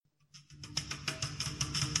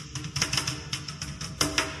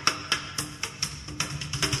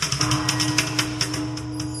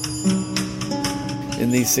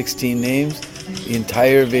in these 16 names, the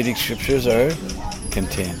entire Vedic scriptures are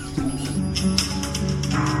contained.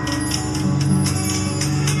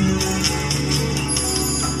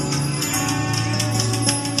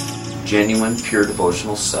 Genuine, pure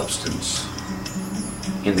devotional substance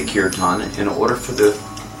in the kirtan in order for the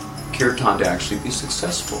kirtan to actually be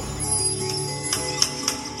successful.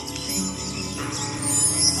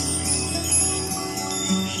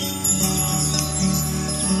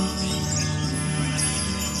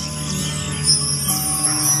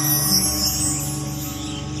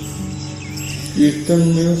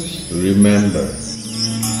 Kirtan means remember.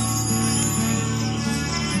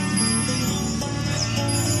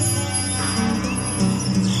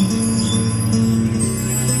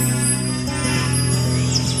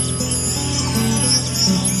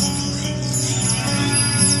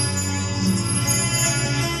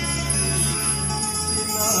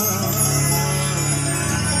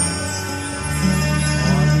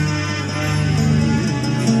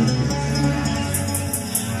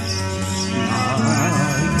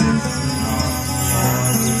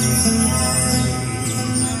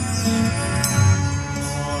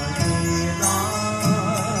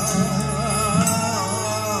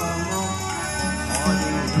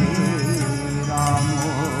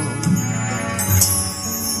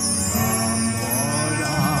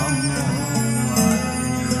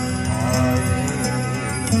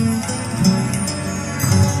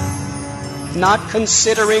 Not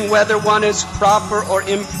considering whether one is proper or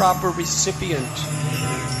improper recipient.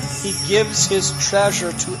 He gives his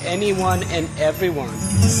treasure to anyone and everyone.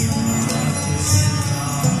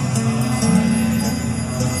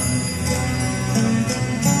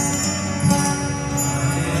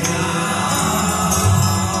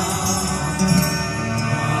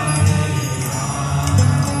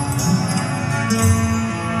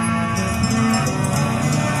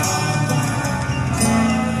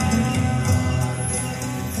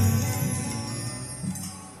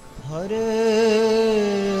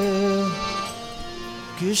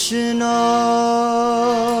 Krishna,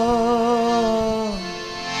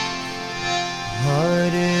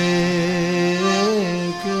 Hare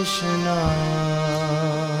Krishna,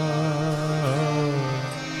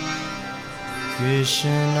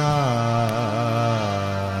 Krishna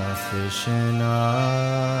Krishna,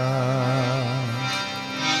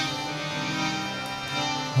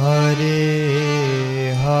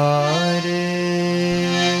 Hare Hare.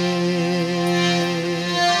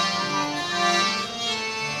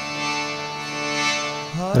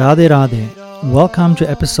 Radhe Radhe. Welcome to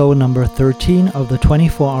episode number 13 of the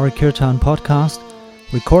 24-hour Kirtan podcast,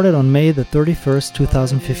 recorded on May the 31st,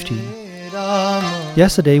 2015.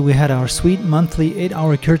 Yesterday we had our sweet monthly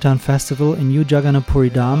 8-hour Kirtan festival in New Jagannath-Puri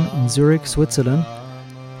Dham in Zurich, Switzerland,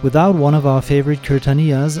 without one of our favorite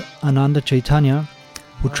Kirtaniyas, Ananda Chaitanya,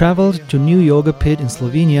 who traveled to New Yoga Pit in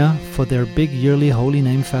Slovenia for their big yearly Holy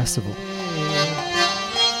Name Festival.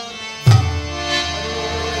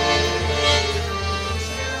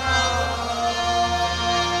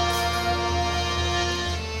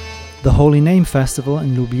 The Holy Name Festival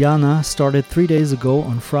in Ljubljana started 3 days ago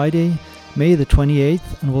on Friday, May the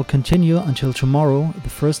 28th, and will continue until tomorrow, the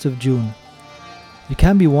 1st of June. It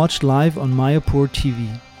can be watched live on Mayapur TV.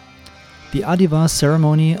 The Adivas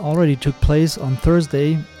ceremony already took place on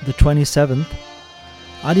Thursday, the 27th.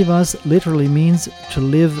 Adivas literally means to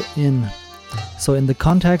live in. So in the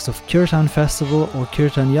context of Kirtan Festival or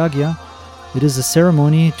Kirtan Yagya, it is a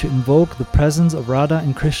ceremony to invoke the presence of Radha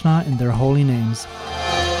and Krishna in their holy names.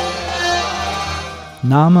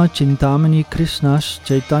 Nama Chintamani Krishnash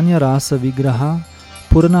Chaitanya Rasa Vigraha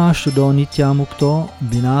Purna Shudo Nitya Mukto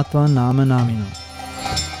Binatva Nama Namino.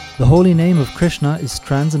 The holy name of Krishna is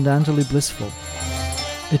transcendently blissful.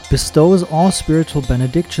 It bestows all spiritual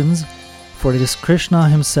benedictions, for it is Krishna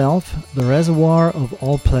himself, the reservoir of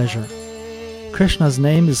all pleasure. Krishna's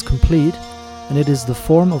name is complete, and it is the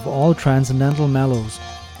form of all transcendental mellows.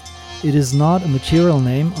 It is not a material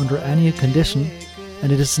name under any condition,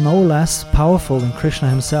 and it is no less powerful than Krishna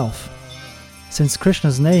himself. Since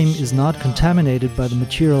Krishna's name is not contaminated by the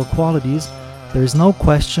material qualities, there is no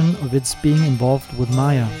question of its being involved with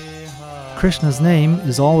Maya. Krishna's name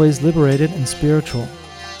is always liberated and spiritual.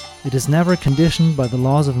 It is never conditioned by the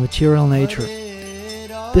laws of material nature.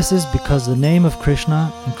 This is because the name of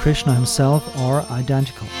Krishna and Krishna himself are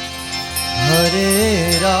identical.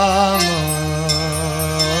 Hare Rama,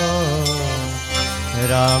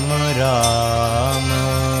 Rama Rama,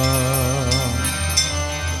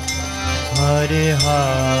 Hare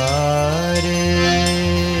Hare.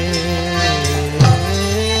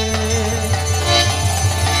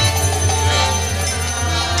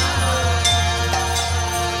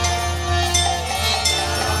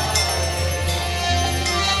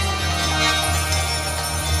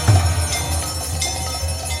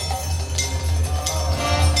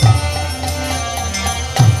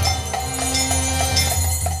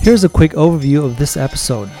 Here's a quick overview of this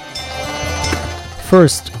episode.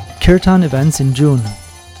 First, Kirtan Events in June.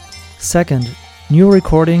 Second, new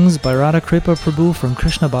recordings by April Prabhu from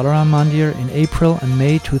Krishna Balaram Mandir in April and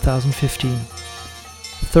May 2015.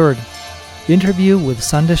 Third, interview with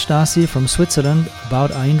Sandhesh Devi from Switzerland about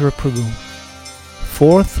Aindra Prabhu.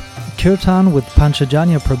 Fourth, Kirtan with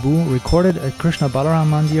Panchajanya Prabhu recorded at Krishna Balaram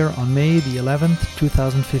Mandir on May the 11th,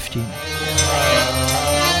 2015.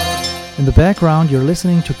 In the background, you're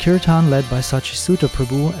listening to Kirtan led by Sachisuta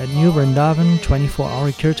Prabhu at New Vrindavan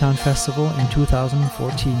 24-hour Kirtan Festival in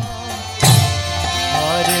 2014. Hare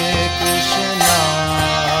Krishna,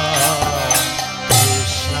 Krishna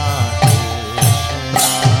Krishna,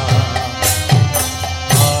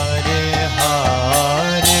 Hare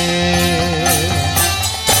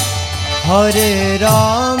Hare, Hare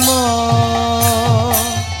Rama,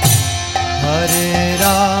 Hare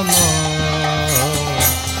Rama,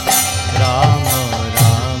 Rama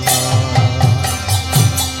Rama,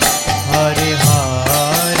 Hare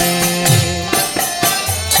Hare.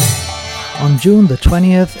 On June the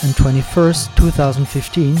 20th and 21st,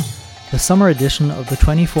 2015, the summer edition of the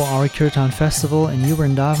 24-hour Kirtan Festival in New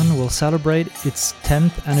Vrindavan will celebrate its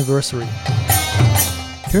 10th anniversary.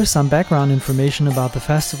 Here's some background information about the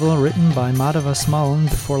festival written by Madhava Smalan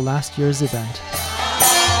before last year's event.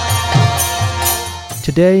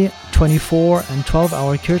 Today, 24 and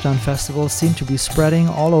 12-hour Kirtan festivals seem to be spreading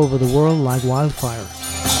all over the world like wildfire.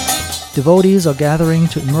 Devotees are gathering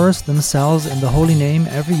to immerse themselves in the holy name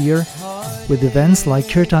every year with events like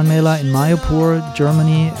Kirtan Mela in Mayapur,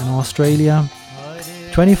 Germany and Australia,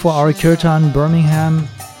 24-hour Kirtan Birmingham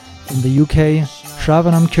in the UK,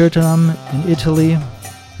 Shravanam Kirtanam in Italy,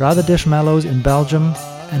 Radha Deshmelos in Belgium,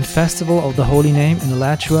 and Festival of the Holy Name in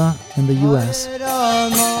Alachua in the US.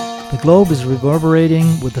 The globe is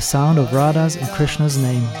reverberating with the sound of Radha's and Krishna's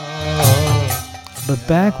name. But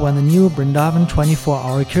back when the new Vrindavan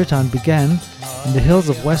 24-hour Kirtan began in the hills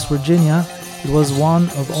of West Virginia, it was one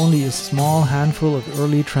of only a small handful of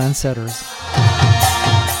early trendsetters.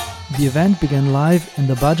 The event began live in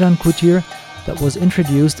the Bhajan Kutir that was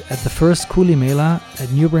introduced at the first Kuli Mela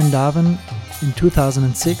at New Vrindavan in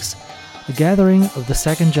 2006, a gathering of the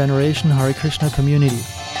second generation Hare Krishna community.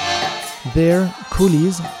 There,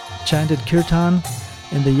 Kulis chanted Kirtan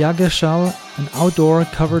in the Yagashal, an outdoor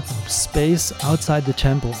covered space outside the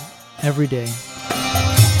temple, every day.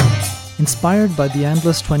 Inspired by the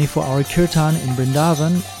endless 24-hour Kirtan in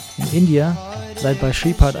Vrindavan, in India, led by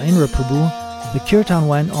Sripad Aindra Prabhu, the Kirtan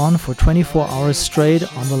went on for 24 hours straight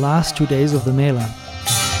on the last 2 days of the Mela.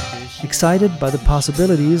 Excited by the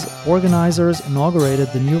possibilities, organizers inaugurated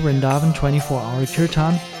the new Vrindavan 24-hour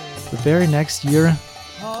Kirtan the very next year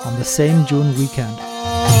on the same June weekend.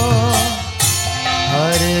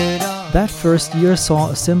 That first year saw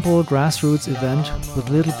a simple grassroots event with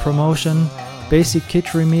little promotion, basic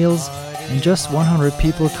khichdi meals, and just 100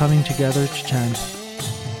 people coming together to chant.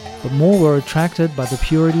 But more were attracted by the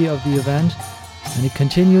purity of the event, and it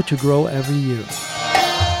continued to grow every year.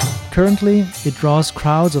 Currently, it draws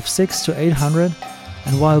crowds of 600 to 800,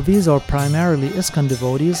 and while these are primarily ISKCON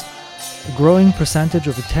devotees, a growing percentage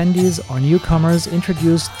of attendees are newcomers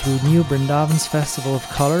introduced through New Vrindavan's Festival of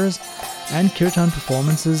Colors and Kirtan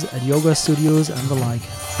performances at yoga studios and the like.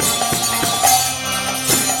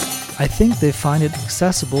 I think they find it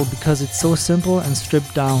accessible because it's so simple and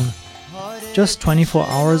stripped down. Just 24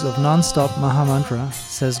 hours of non-stop Mahamantra,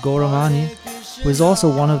 says Gauravani, who is also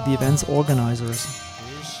one of the event's organizers.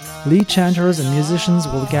 Lead chanters and musicians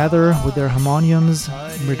will gather with their harmoniums,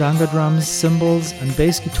 mridanga drums, cymbals and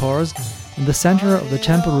bass guitars in the center of the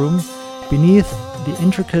temple room beneath the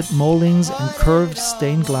intricate moldings and curved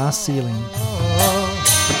stained glass ceiling.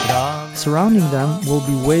 Surrounding them will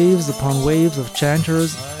be waves upon waves of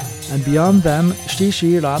chanters, and beyond them Shri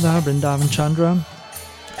Shri Radha Vrindavan Chandra,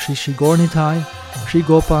 Shri Shri Gornitai, Shri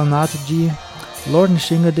Gopal Nathaji, Lord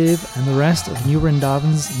Nrsingadev and the rest of New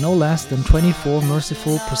Vrindavan's no less than 24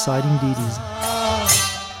 merciful presiding deities.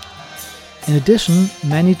 In addition,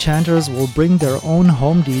 many chanters will bring their own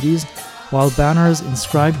home deities, while banners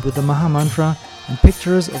inscribed with the Mahamantra and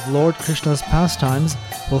pictures of Lord Krishna's pastimes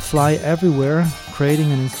will fly everywhere,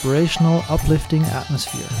 creating an inspirational, uplifting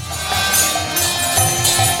atmosphere.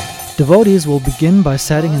 Devotees will begin by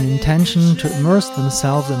setting an intention to immerse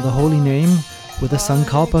themselves in the holy name with a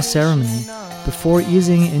Sankalpa ceremony, before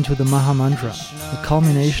easing into the Mahamantra, the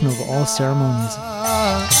culmination of all ceremonies.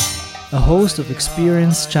 A host of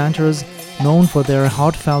experienced chanters known for their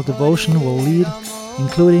heartfelt devotion will lead,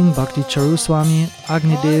 including Bhakti Charuswami,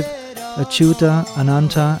 Agnidev, Achyuta,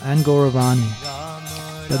 Ananta and Gauravani.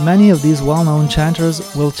 But many of these well-known chanters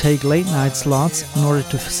will take late-night slots in order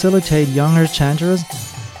to facilitate younger chanters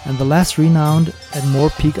and the less renowned at more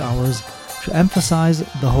peak hours, to emphasize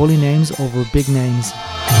the holy names over big names.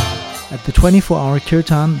 At the 24-hour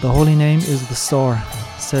kirtan, the holy name is the star,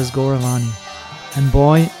 says Gauravani. And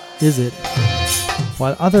boy, is it.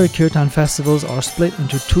 While other kirtan festivals are split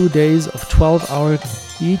into 2 days of 12 hours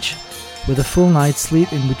each, with a full night's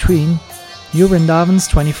sleep in between, New Vrindavan's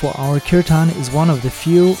 24-hour kirtan is one of the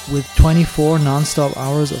few with 24 non-stop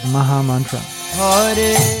hours of Maha Mantra.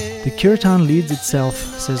 The kirtan leads itself,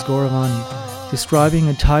 says Gauravani, describing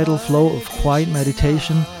a tidal flow of quiet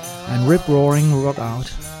meditation and rip-roaring rock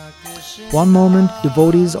out. One moment,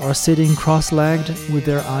 devotees are sitting cross-legged with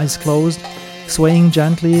their eyes closed, swaying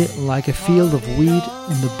gently like a field of wheat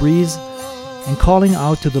in the breeze, and calling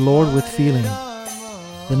out to the Lord with feeling.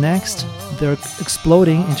 The next, they're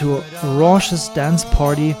exploding into a raucous dance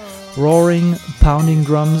party, roaring, pounding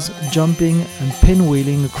drums, jumping and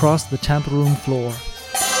pinwheeling across the temple room floor.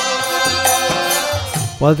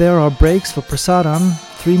 While there are breaks for prasadam,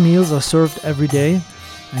 3 meals are served every day,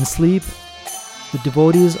 and sleep, the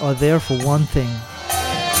devotees are there for one thing.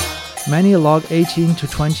 Many log 18 to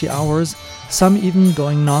 20 hours, some even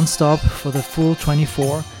going non-stop for the full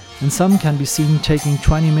 24, and some can be seen taking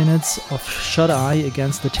 20 minutes of shut-eye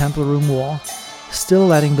against the temple room wall, still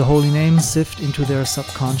letting the holy name sift into their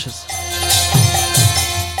subconscious.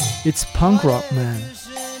 It's punk rock, man,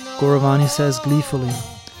 Gauravani says gleefully,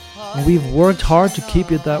 and we've worked hard to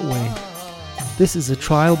keep it that way. This is a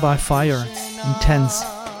trial by fire, intense,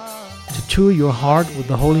 to chew your heart with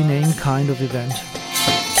the holy name kind of event.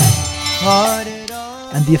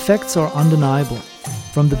 And the effects are undeniable.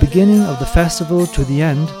 From the beginning of the festival to the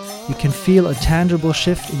end, you can feel a tangible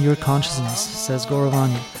shift in your consciousness, says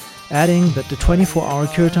Gauravani, adding that the 24-hour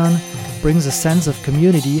kirtan brings a sense of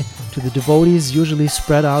community to the devotees usually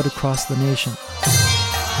spread out across the nation.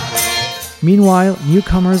 Meanwhile,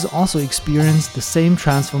 newcomers also experience the same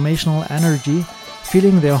transformational energy,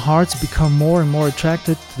 feeling their hearts become more and more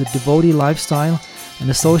attracted to the devotee lifestyle and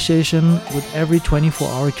association with every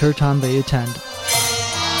 24-hour kirtan they attend.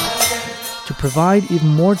 To provide even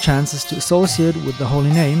more chances to associate with the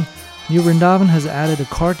holy name, New Vrindavan has added a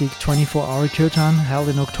Kartik 24-hour kirtan held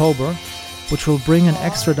in October, which will bring an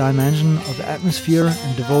extra dimension of atmosphere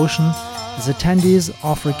and devotion as attendees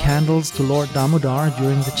offer candles to Lord Damodar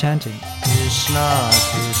during the chanting.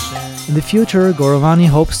 In the future, Gauravani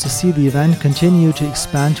hopes to see the event continue to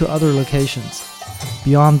expand to other locations.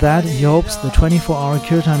 Beyond that, he hopes the 24-hour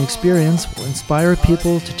kirtan experience will inspire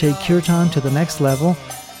people to take kirtan to the next level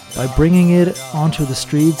by bringing it onto the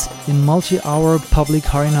streets in multi-hour public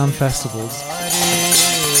Harinam festivals.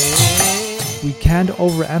 We can't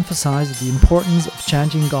overemphasize the importance of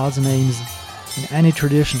chanting God's names in any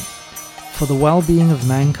tradition for the well-being of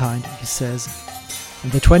mankind, he says,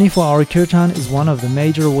 and the 24-hour kirtan is one of the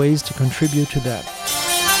major ways to contribute to that.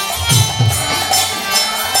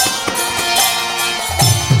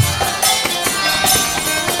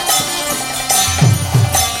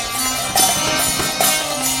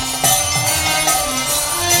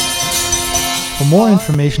 For more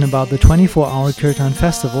information about the 24-hour Kirtan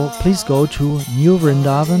Festival, please go to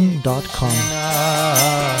newvrindavan.com.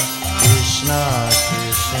 Krishna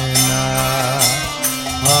Krishna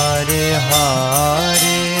Hare Hare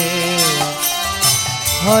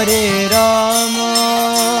Hare Rama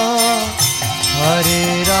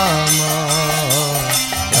Hare Rama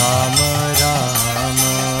Rama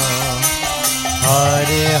Rama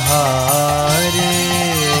Hare Hare.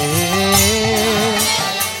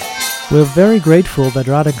 We're very grateful that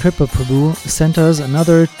Radha Kripa Prabhu sent us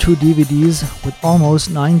another 2 DVDs with almost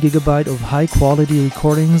 9 GB of high-quality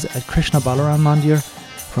recordings at Krishna Balaram Mandir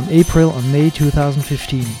from April and May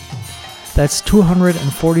 2015. That's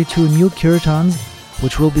 242 new kirtans,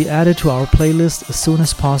 which will be added to our playlist as soon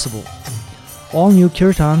as possible. All new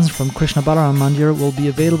kirtans from Krishna Balaram Mandir will be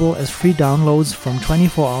available as free downloads from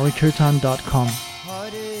 24hourkirtan.com.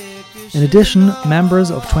 In addition,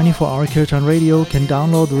 members of 24-Hour Kirtan Radio can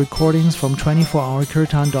download the recordings from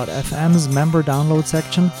 24hourkirtan.fm's member download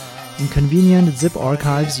section in convenient zip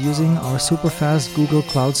archives using our super-fast Google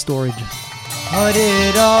Cloud storage.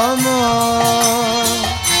 Hare Rama,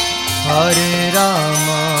 Hare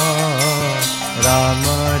Rama,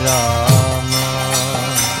 Rama Rama,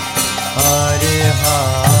 Hare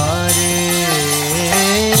Hare.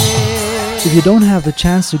 If you don't have the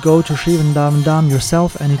chance to go to Sri Vrindavan Dham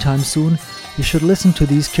yourself anytime soon, you should listen to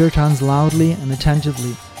these kirtans loudly and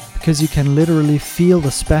attentively, because you can literally feel the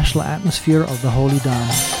special atmosphere of the holy Dham.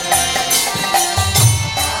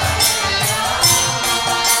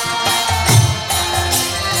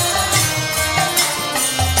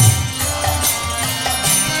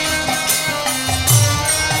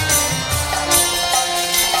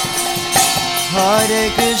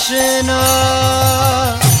 Hare Krishna,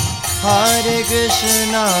 Hare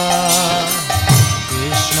Krishna,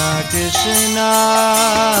 Krishna Krishna,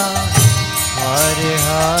 Hare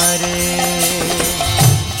Hare,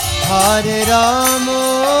 Hare Rama,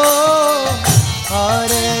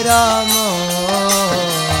 Hare Rama,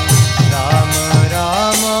 Rama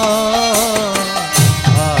Rama,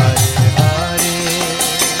 Hare Hare.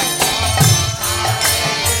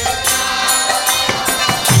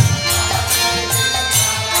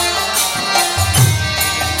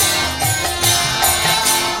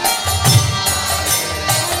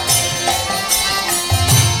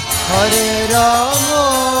 Hare Rama,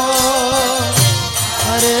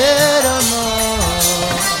 Hare Rama,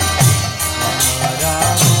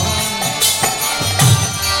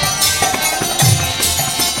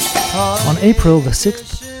 On April the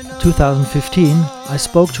 6th, 2015, I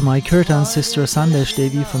spoke to my Kirtan sister Sandesh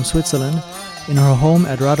Devi from Switzerland in her home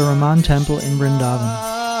at Radharaman Temple in Vrindavan.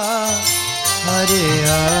 Hare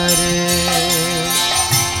Hare,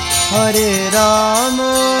 Hare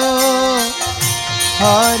Rama,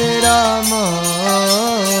 Hare Rama,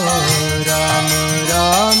 Rama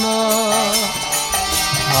Rama,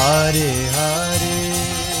 Hare Hare.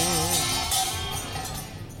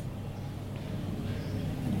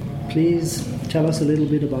 Please tell us a little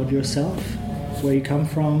bit about yourself, where you come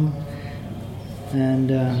from, and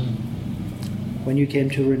when you came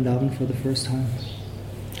to Vrindavan for the first time.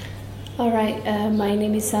 All right, my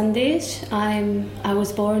name is Sandesh. I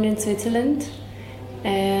was born in Switzerland,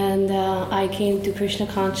 and I came to Krishna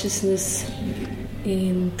consciousness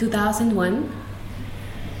in 2001.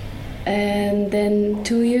 And then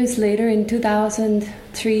 2 years later, in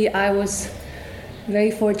 2003, I was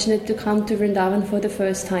very fortunate to come to Vrindavan for the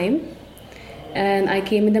first time. And I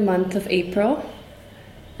came in the month of April,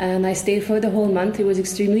 and I stayed for the whole month. It was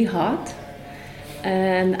extremely hot.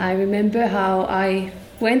 And I remember how I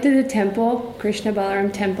went to the temple, Krishna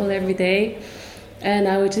Balaram temple, every day, and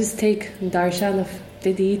I would just take darshan of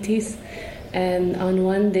the deities. And on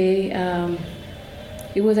one day,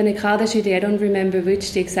 it was an Ekadashi day, I don't remember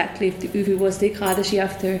which day exactly, if it was the Ekadashi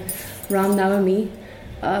after Ram Navami.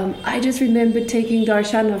 I just remember taking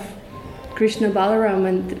darshan of Krishna Balaram,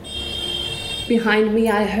 and behind me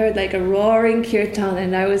I heard like a roaring kirtan,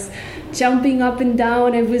 and I was jumping up and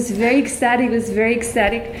down. It was very ecstatic,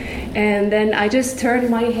 and then I just turned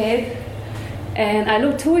my head and I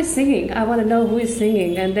looked who is singing. I want to know who is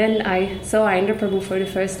singing. And then I saw Aindra Prabhu for the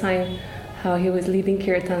first time, how he was leading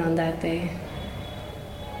kirtan on that day.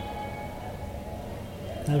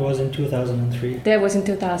 That was in 2003. That was in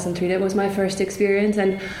 2003. That was my first experience,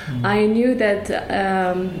 and I knew that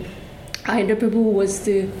Aindra Prabhu was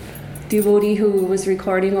the devotee who was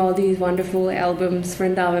recording all these wonderful albums,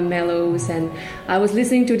 Vrindavan Mellows, and I was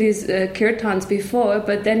listening to these kirtans before,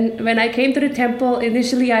 but then when I came to the temple,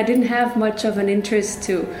 initially I didn't have much of an interest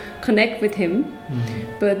to connect with him,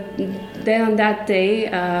 but then on that day,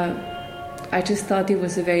 I just thought it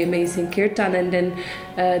was a very amazing kirtan. And then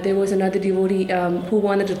there was another devotee who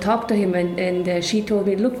wanted to talk to him, and she told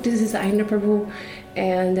me, look, this is Aindra Prabhu,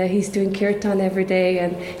 and he's doing kirtan every day,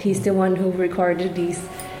 and he's the one who recorded these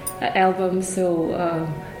albums.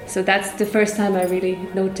 So that's the first time I really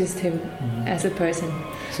noticed him as a person.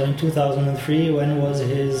 So in 2003, when was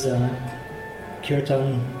his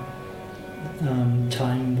kirtan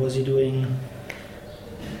time? Was he doing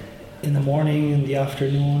in the morning, in the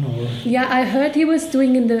afternoon, or? Yeah, I heard he was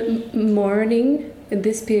doing in the morning in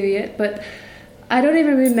this period, but I don't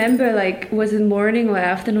even remember, like, was it morning or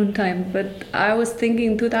afternoon time, but I was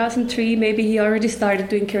thinking 2003, maybe he already started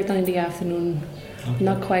doing kirtan in the afternoon. Okay.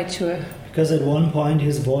 Not quite sure. Because at one point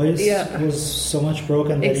his voice was so much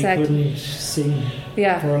broken that he couldn't sing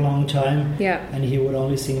for a long time, and he would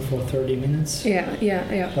only sing for 30 minutes.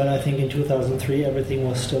 But I think in 2003 everything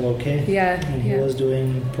was still okay. And he was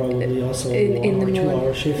doing probably also in 1 or 2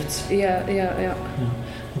 hour shifts.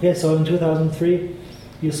 Okay, so in 2003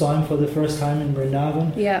 you saw him for the first time in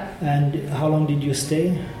Vrindavan. And how long did you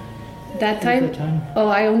stay? That time? Oh,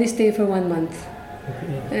 I only stayed for 1 month.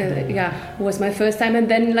 It was my first time, and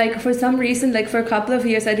then, like, for some reason, like for a couple of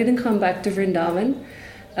years I didn't come back to Vrindavan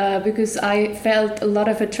because I felt a lot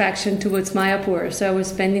of attraction towards Mayapur, so I was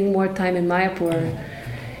spending more time in Mayapur.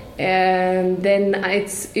 And then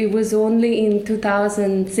it was only in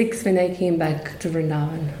 2006 when I came back to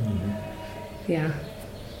Vrindavan.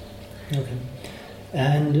 Okay.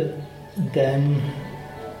 And then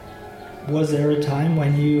was there a time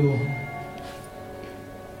when you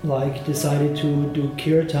decided to do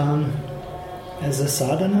kirtan as a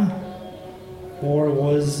sadhana, or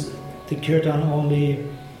was the kirtan only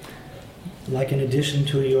like in addition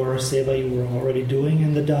to your seva you were already doing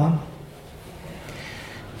in the dham?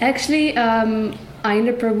 Actually,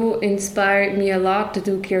 Aindra Prabhu inspired me a lot to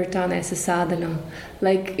do kirtan as a sadhana.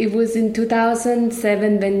 Like it was in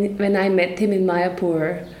 2007 when I met him in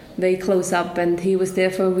Mayapur, very close up, and he was there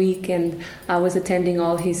for a week, and I was attending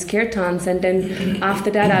all his kirtans. And then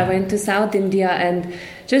after that, I went to South India, and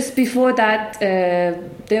just before that,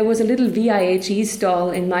 there was a little VIHE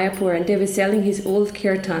stall in Mayapur, and they were selling his old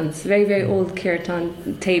kirtans, very, very old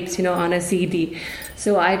kirtan tapes, on a CD.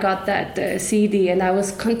 So I got that CD, and I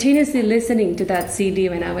was continuously listening to that CD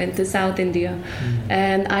when I went to South India.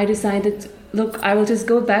 And I decided, look, I will just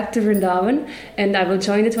go back to Vrindavan, and I will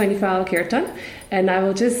join the 24-hour kirtan, and I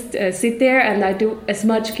will just sit there and I do as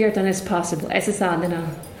much kirtan as possible as a sadhana.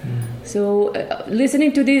 So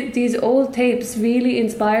listening to these old tapes really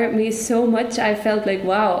inspired me so much. I felt like,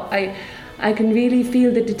 wow, I can really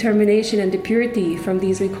feel the determination and the purity from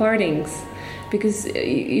these recordings. Because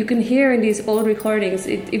you can hear in these old recordings,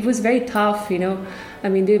 it was very tough, I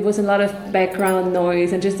mean, there was a lot of background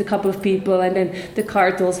noise and just a couple of people, and then the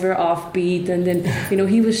cartels were offbeat, and then,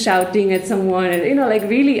 he was shouting at someone, and, like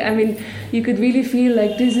really, I mean, you could really feel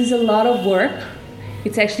like this is a lot of work.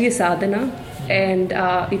 It's actually a sadhana, and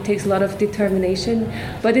it takes a lot of determination,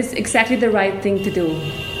 but it's exactly the right thing to do,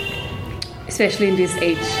 especially in this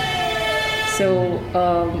age. So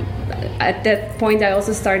at that point, I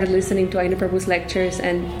also started listening to Aindra Prabhu's lectures,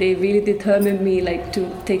 and they really determined me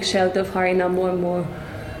to take shelter of Harinam more and more.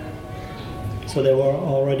 So there were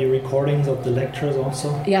already recordings of the lectures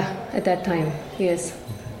also? Yeah, at that time, yes.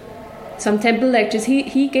 Some temple lectures.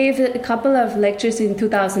 He gave a couple of lectures in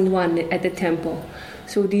 2001 at the temple.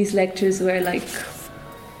 So these lectures were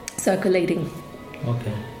circulating.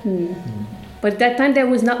 Okay. But at that time, there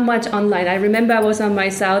was not much online. I remember I was on my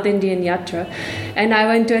South Indian yatra, and I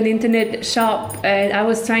went to an internet shop, and I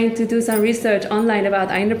was trying to do some research online about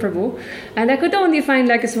Aindra Prabhu, and I could only find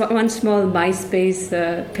one small MySpace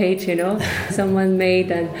page, someone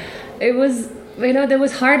made, and it was, there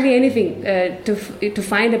was hardly anything to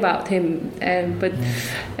find about him. But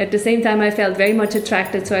at the same time, I felt very much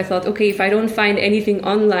attracted, so I thought, okay, if I don't find anything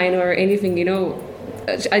online or anything,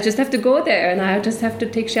 I just have to go there, and I just have to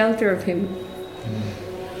take shelter of him.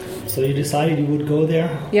 So you decided you would go there?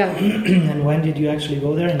 Yeah. And when did you actually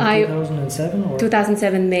go there? In 2007? Or?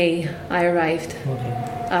 2007 May, I arrived. Okay.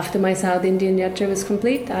 After my South Indian yatra was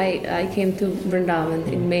complete, I came to Vrindavan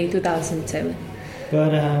in May 2007.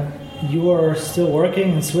 But you were still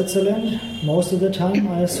working in Switzerland most of the time,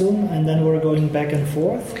 I assume, and then were going back and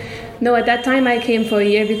forth? No, at that time I came for a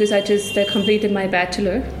year because I just completed my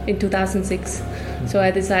bachelor in 2006. So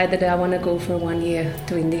I decided that I want to go for 1 year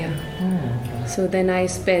to India. Oh, okay. So then I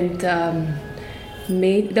spent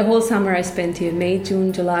the whole summer I spent here, May,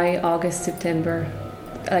 June, July, August, September.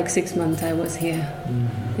 6 months I was here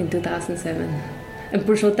in 2007. And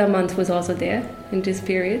Purushottam month was also there in this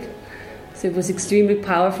period. So it was extremely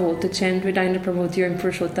powerful to chant with Aindra Prabhu during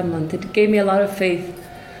Purushottam month. It gave me a lot of faith.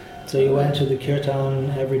 So you went to the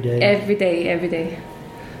kirtan every day? Every day.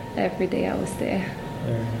 Every day I was there.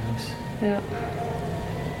 Very nice. Yeah.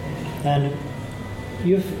 And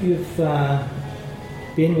you've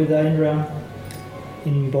been with Aindra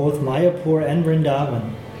in both Mayapur and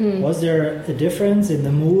Vrindavan. Was there a difference in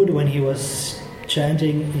the mood when he was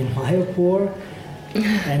chanting in Mayapur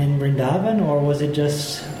and in Vrindavan, or was it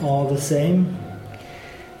just all the same?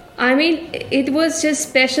 I mean, it was just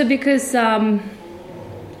special because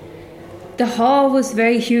the hall was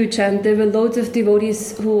very huge, and there were loads of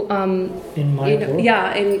devotees who in Mayapur?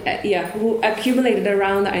 who accumulated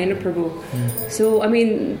around Aindra Prabhu. So I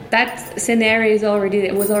mean, that scenario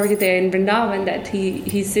was already there in Vrindavan, that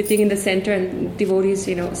he's sitting in the center and devotees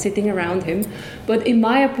sitting around him. But in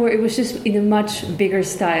Mayapur it was just in a much bigger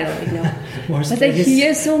style, More space. But he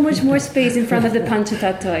has so much more space in front of the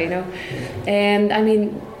Panchatattva, and I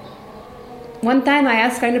mean, one time I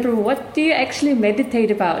asked Aindra Prabhu, what do you actually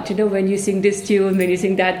meditate about? When you sing this tune, when you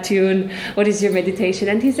sing that tune, what is your meditation?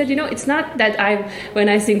 And he said, it's not that when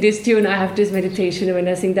I sing this tune, I have this meditation, and when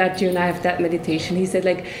I sing that tune, I have that meditation. He said,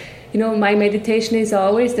 my meditation is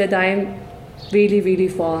always that I'm really, really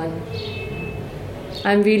fallen.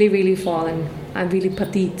 I'm really, really fallen. I'm really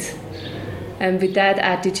patit. And with that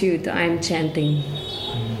attitude, I'm chanting.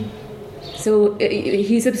 So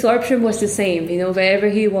his absorption was the same, wherever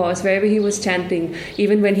he was chanting,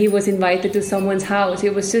 even when he was invited to someone's house,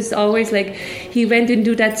 it was just always like he went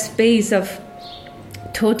into that space of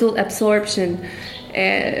total absorption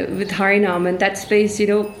with Harinam, and that space,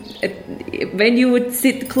 when you would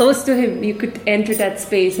sit close to him, you could enter that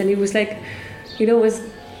space, and he was like, was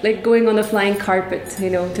like going on a flying carpet,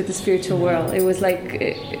 to the spiritual world. It was like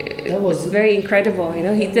it was very incredible.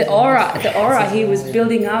 The aura he was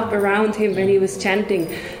building up around him when he was chanting,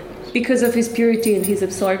 because of his purity and his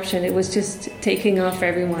absorption. It was just taking off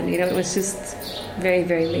everyone. It was just very,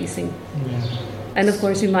 very amazing. Yeah. And of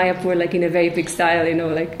course in Mayapur, like in a very big style,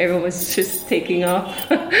 like everyone was just taking off.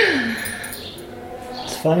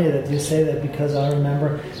 It's funny that you say that, because I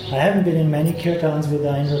remember I haven't been in many kirtans with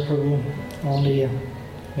Aindra Prabhu, only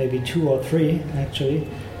maybe 2 or 3 actually.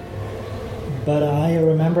 But I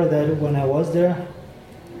remember that when I was there,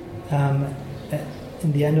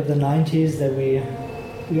 in the end of the 90s, that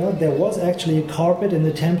there was actually a carpet in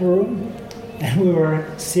the temple room, and we were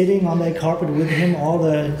sitting on that carpet with him, all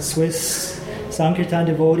the Swiss Sankirtan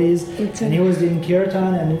devotees, and he was doing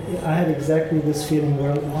kirtan, and I had exactly this feeling,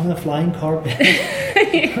 we're on a flying carpet.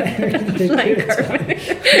 Flying carpet.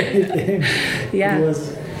 Yeah. It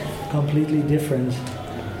was completely different.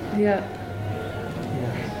 Yeah.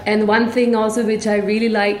 And one thing also which I really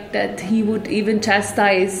liked, that he would even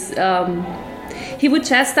chastise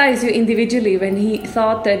you individually when he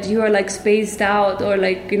thought that you are like spaced out, or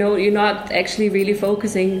like you're not actually really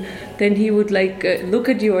focusing. Then he would like look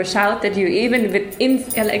at you or shout at you, even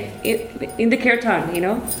in the kirtan.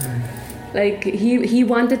 Like he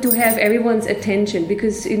wanted to have everyone's attention,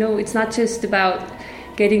 because it's not just about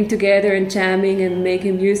getting together and jamming and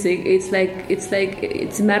making music. It's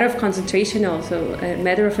a matter of concentration, also a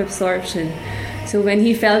matter of absorption. So when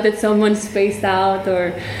he felt that someone's spaced out,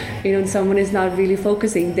 or someone is not really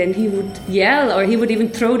focusing, then he would yell, or he would even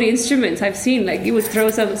throw the instruments. I've seen, like, he would throw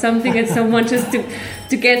something at someone just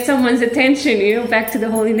to get someone's attention, back to the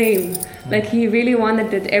holy name. Like, he really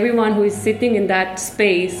wanted that everyone who is sitting in that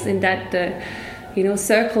space, in that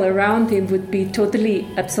circle around him, would be totally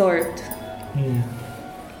absorbed. Yeah.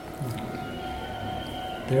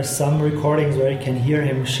 There's some recordings where you can hear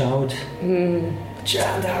him shout,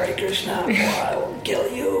 "Chant Hare Krishna, or I will kill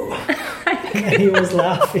you." And he was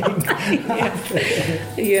laughing.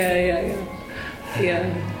 Yeah.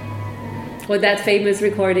 Or that famous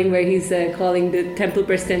recording where he's calling the temple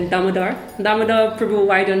president Damodar Prabhu,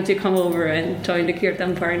 why don't you come over and join the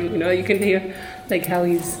kirtan party? You can hear like how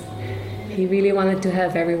he really wanted to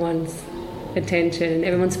have everyone's attention,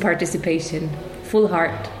 everyone's participation, full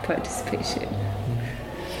heart participation.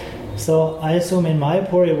 So I assume in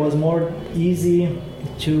Mayapur it was more easy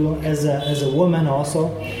to, as a woman also,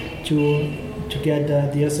 to get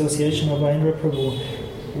the association of Aindra Prabhu.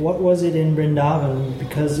 What was it in Vrindavan?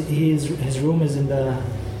 Because his room is in the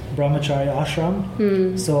Brahmachari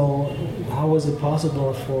ashram. So how was it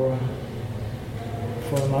possible for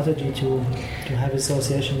Mataji to have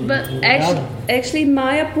association in Vrindavan? Actually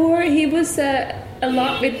Mayapur, he was a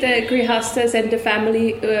lot with the grihastas and the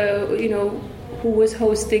family, who was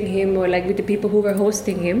hosting him, or like with the people who were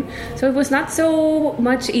hosting him. So it was not so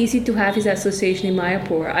much easy to have his association in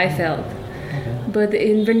Mayapur, I felt. Okay. But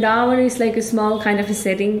in Vrindavan, it's like a small kind of a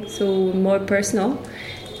setting, so more personal.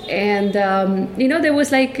 And, there was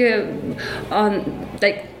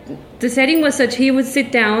the setting was such, he would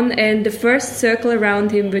sit down, and the first circle around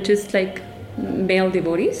him, which is like male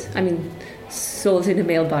devotees, souls in a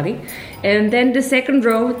male body. And then the second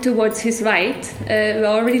row towards his right were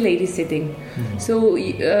already ladies sitting. Mm-hmm. So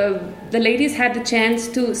the ladies had the chance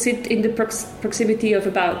to sit in the proximity of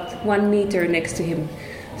about 1 meter next to him.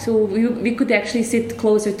 So we could actually sit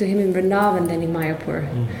closer to him in Vrindavan than in Mayapur.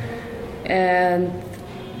 Mm-hmm. And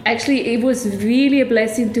actually it was really a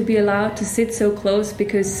blessing to be allowed to sit so close,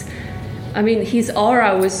 because his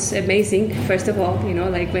aura was amazing, first of all,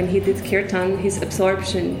 like when he did kirtan, his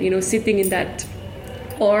absorption, sitting in that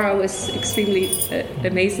aura was extremely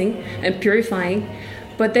amazing and purifying.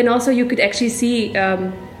 But then also you could actually see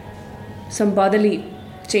some bodily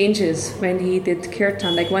changes when he did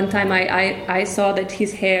kirtan. Like one time I saw that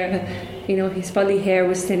his hair, his bodily hair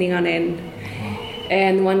was standing on end.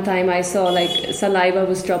 And one time I saw like saliva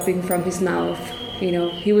was dropping from his mouth.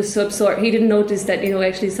 He was so absorbed. He didn't notice that,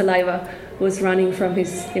 actually saliva was running from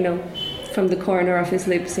his, from the corner of his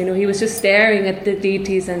lips. He was just staring at the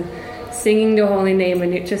deities and singing the holy name,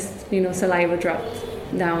 and it just, saliva dropped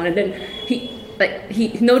down. And then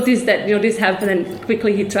he noticed that, this happened, and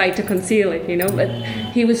quickly he tried to conceal it, but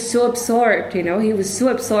he was so absorbed, he was so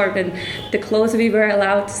absorbed. And the closer we were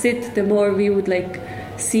allowed to sit, the more we would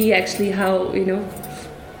see actually how,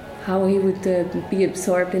 how he would be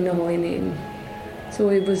absorbed in the holy name. So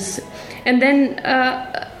it was, and then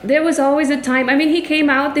there was always a time, he came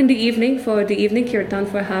out in the evening for the evening kirtan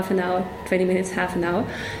for half an hour, 20 minutes, half an hour.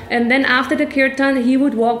 And then after the kirtan, he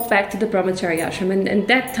would walk back to the Brahmachari ashram. And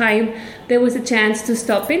that time, there was a chance to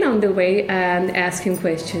stop in on the way and ask him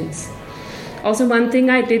questions. Also, one thing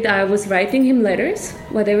I did, I was writing him letters.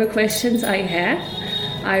 Whatever questions I had,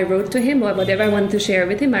 I wrote to him, or whatever I wanted to share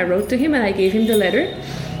with him, I wrote to him and I gave him the letter.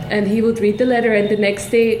 And he would read the letter, and the next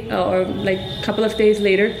day, or like a couple of days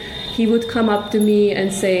later, he would come up to me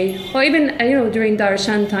and say, or even, during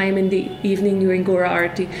darshan time in the evening during Gora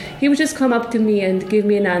Arati, he would just come up to me and give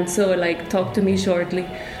me an answer, or like talk to me shortly.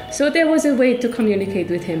 So there was a way to communicate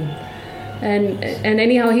with him. And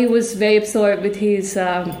anyhow, he was very absorbed with his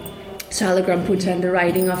Shalagram Puja and the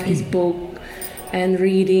writing of his book and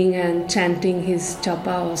reading and chanting his japa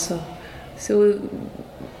also. So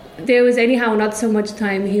there was anyhow not so much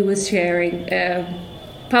time he was sharing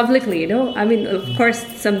publicly, I mean, of course,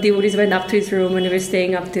 some devotees went up to his room and they were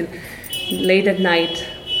staying up till late at night.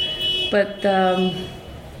 But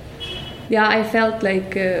I felt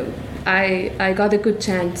like I got a good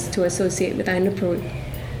chance to associate with Aindra Prabhu,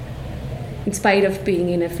 in spite of being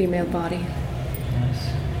in a female body. Nice.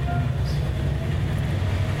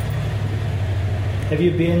 Have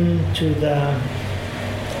you been to the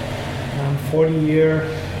 40-year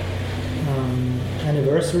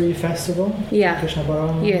anniversary festival? Yeah. Krishna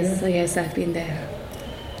Balaram Mandir? Yes, I've been there.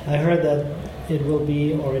 I heard that it will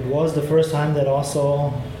be, or it was the first time that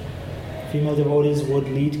also female devotees would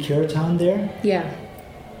lead kirtan there. Yeah.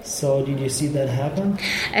 So did you see that happen?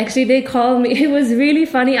 Actually, they called me. It was really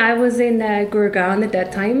funny. I was in Gurgaon at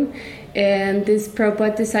that time, and this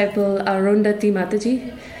Prabhupada disciple, Arundhati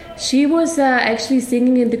Mataji, she was actually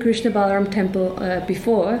singing in the Krishna Balaram temple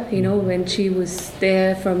before, when she was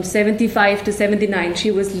there from 75 to 79.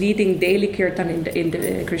 She was leading daily kirtan in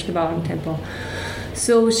the Krishna Balaram temple.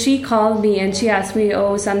 So she called me and she asked me,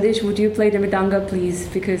 "Oh, Sandhesh, would you play the mridanga, please?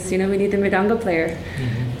 Because, we need a mridanga player."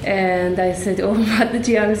 Mm-hmm. And I said, "Oh,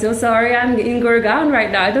 Mataji, I'm so sorry. I'm in Gurgaon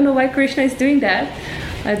right now. I don't know why Krishna is doing that.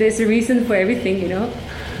 There's a reason for everything,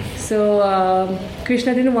 So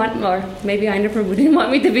Krishna didn't want, or maybe Aindra Prabhu didn't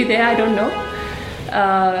want me to be there, I don't know.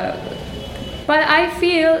 But I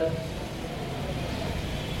feel,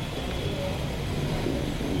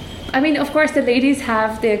 of course the ladies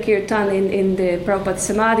have their kirtan in the Prabhupada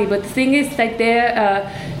Samadhi, but the thing is like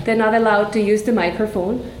they're not allowed to use the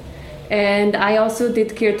microphone. And I also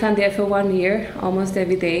did kirtan there for 1 year, almost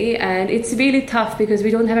every day. And it's really tough because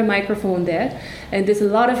we don't have a microphone there. And there's a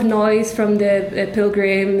lot of noise from the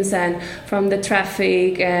pilgrims and from the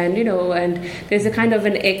traffic. And, and there's a kind of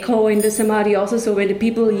an echo in the samadhi also. So when the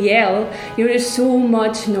people yell, there's so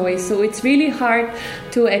much noise. So it's really hard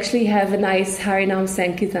to actually have a nice Harinam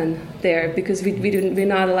Sankirtan there because we're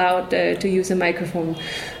not allowed to use a microphone.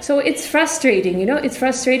 So it's frustrating, It's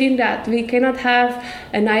frustrating that we cannot have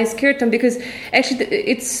a nice kirtan because actually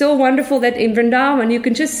it's so wonderful that in Vrindavan you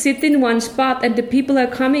can just sit in one spot and the people are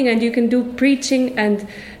coming and you can do preaching and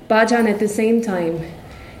bhajan at the same time.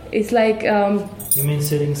 It's like... you mean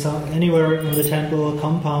sitting anywhere in the temple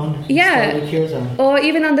compound? Yeah, kirtan. Or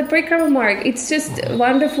even on the Parikrama mark. It's just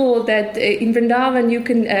wonderful that in Vrindavan you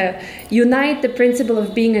can unite the principle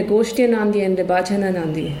of being a Goshtiyanandi and a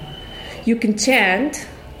Bhajananandi. You can chant,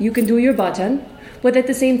 you can do your bhajan, but at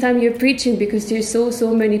the same time you're preaching because there's so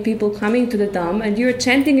many people coming to the Dham and you're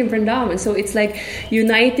chanting in Vrindavan. So it's like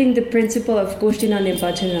uniting the principle of Goshtiyanandi and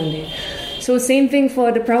Bhajananandi. So same thing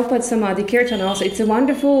for the Prabhupada Samadhi Kirtan also. It's a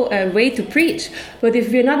wonderful way to preach. But if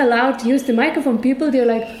we're not allowed to use the microphone, people, they're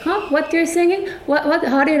like, what they're singing? What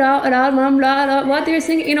they're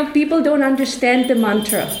singing? People don't understand the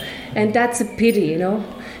mantra. And that's a pity,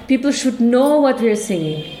 People should know what we're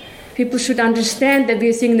singing. People should understand that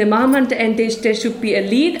we're singing the Mahamantra and there should be a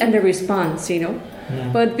lead and a response, Yeah.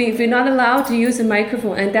 But if we're not allowed to use a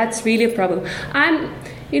microphone, and that's really a problem.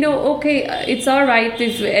 It's all right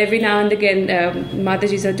if every now and again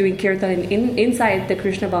Matajis are doing kirtan inside the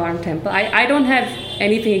Krishna Balaram temple. I don't have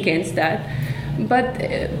anything against that. But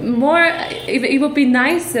it would be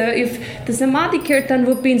nicer if the Samadhi Kirtan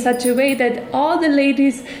would be in such a way that all the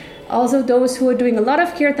ladies, also those who are doing a lot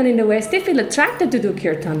of kirtan in the West, they feel attracted to do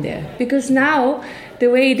kirtan there. Because now, the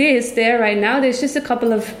way it is there right now, there's just a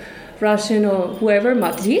couple of Russian or whoever,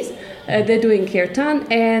 Matajis, they're doing kirtan,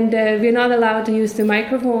 and we're not allowed to use the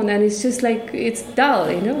microphone, and it's just like, it's dull,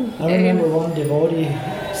 I remember one devotee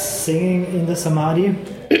singing in the Samadhi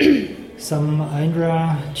some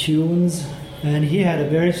Aindra tunes, and he had a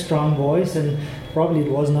very strong voice, and probably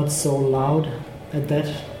it was not so loud at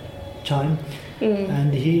that time.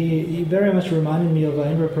 And he very much reminded me of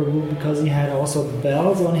Aindra Prabhu because he had also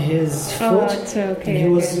bells on his foot. And he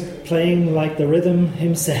was playing like the rhythm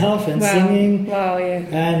himself and singing. Wow, yeah.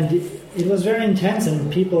 And it was very intense,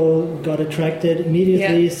 and people got attracted,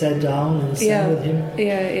 immediately sat down and sang with him.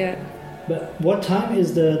 Yeah. But what time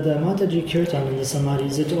is the Mataji Kirtan in the Samadhi?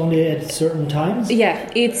 Is it only at certain times? Yeah,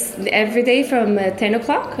 it's every day from 10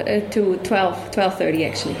 o'clock to 12:30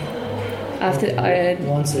 actually. After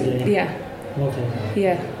once a day. Yeah. Okay.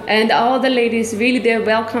 Yeah, and all the ladies, really, they're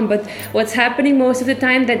welcome. But what's happening most of the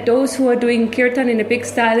time, that those who are doing kirtan in a big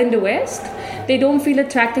style in the West, they don't feel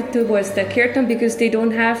attracted towards the kirtan because they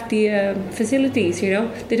don't have the facilities, you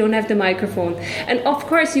know. They don't have the microphone. And of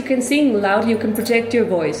course, you can sing loud, you can project your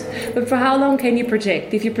voice. But for how long can you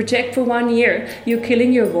project? If you project for 1 year, you're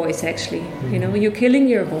killing your voice, actually. You know, you're killing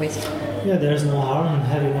your voice. Yeah, there's no harm in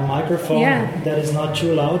having a microphone that is not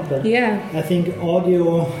too loud. But I think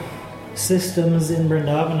audio systems in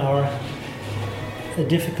Vrindavan are a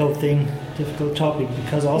difficult topic,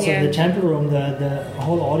 because also in the temple room, the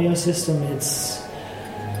whole audio system,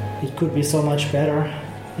 it could be so much better,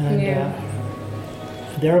 and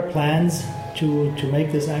there are plans to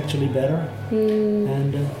make this actually better.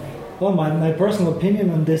 And well, my personal opinion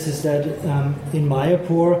on this is that in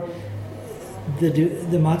Mayapur,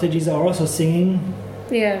 the Matajis are also singing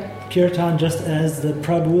kirtan just as the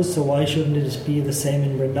Prabhus, so why shouldn't it be the same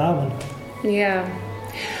in Vrindavan? Yeah.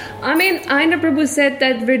 I mean, Aindra Prabhu said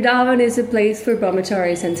that Vrindavan is a place for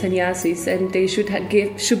brahmacharis and sannyasis, and they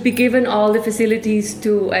should be given all the facilities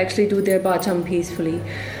to actually do their bhajam peacefully.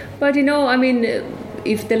 But you know, I mean,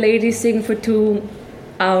 if the ladies sing for 2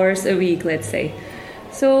 hours a week, let's say,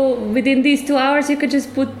 so within these 2 hours you could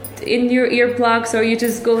just put in your earplugs, or you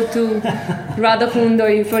just go to Radhakund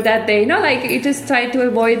or for that day. No, like you just try to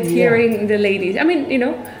avoid hearing the ladies. I mean, you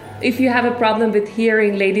know, if you have a problem with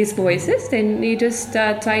hearing ladies' voices, then you just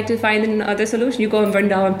try to find another solution. You go in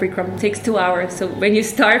Vrindavan Prikram, it takes 2 hours. So when you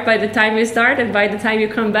start, by the time you start and by the time you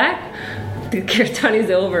come back, the kirtan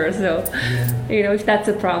is over. So, you know, if that's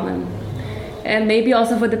a problem. And maybe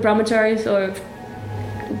also for the brahmacharis, or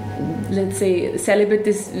let's say celibate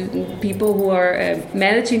people who are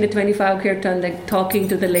managing the 25 kirtan, like talking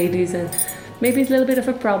to the ladies, and maybe it's a little bit of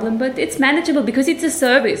a problem, but it's manageable because it's a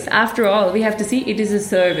service. After all, we have to see it is a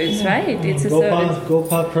service, right? It's a service.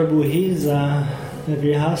 Gopal Prabhu, he's a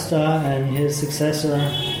grihasta, and his successor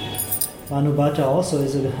Anubhata also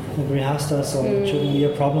is a grihasta, so it shouldn't be a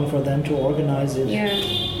problem for them to organize it. Yeah.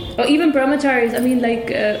 Or even brahmacharis, I mean,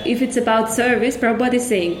 like, if it's about service, Prabhupada is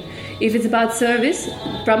saying, if it's about service,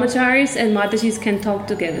 brahmacharis and matajis can talk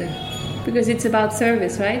together. Because it's about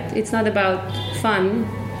service, right? It's not about fun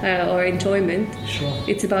or enjoyment. Sure.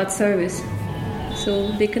 It's about service.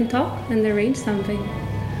 So they can talk and arrange something.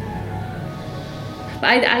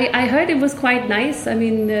 But I heard it was quite nice. I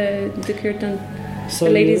mean, the kirtan, so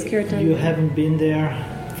the ladies' kirtan. You haven't been there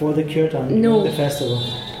for the kirtan, no. The festival?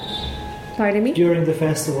 Pardon me? During the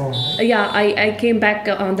festival? Yeah, I came back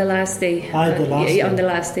on the last day. The last day? On the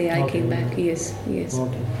last day I came back, yes.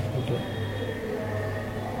 Okay.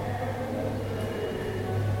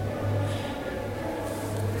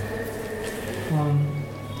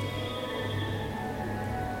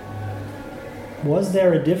 Was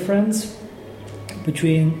there a difference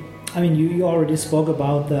between, I mean, you already spoke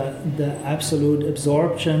about the absolute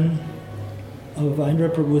absorption of Aindra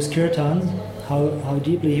Prabhu's kirtans, how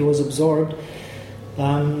deeply he was absorbed.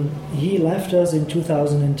 He left us in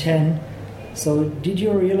 2010, so did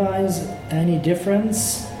you realize any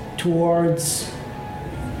difference towards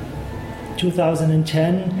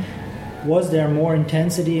 2010? Was there more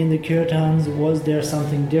intensity in the kirtans? Was there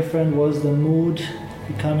something different? Was the mood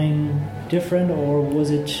becoming different, or was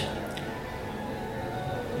it,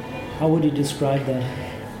 how would you describe that?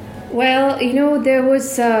 Well, you know, there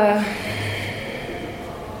was a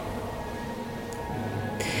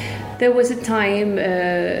time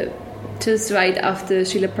just right after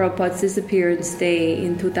Srila Prabhupada's disappearance day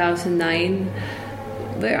in 2009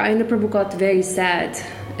 where Aindra Prabhu got very sad,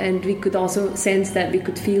 and we could also sense that, we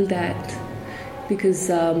could feel that, because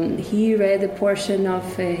he read a portion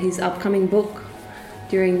of his upcoming book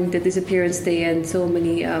during the disappearance day, and so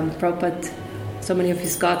many so many of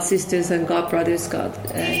his god sisters and god brothers got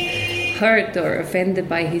hurt or offended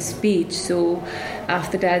by his speech. So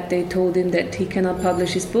after that, they told him that he cannot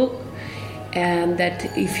publish his book, and that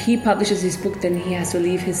if he publishes his book, then he has to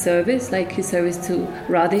leave his service, like his service to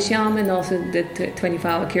Radheshyam and also the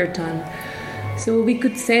 24-hour kirtan. So we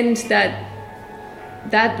could sense that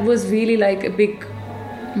that was really like a big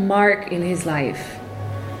mark in his life,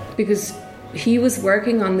 because he was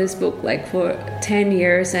working on this book like for 10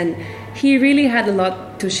 years, and he really had a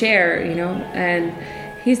lot to share, you know, and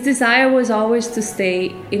his desire was always to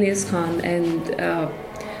stay in ISKCON and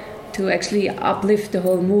to actually uplift the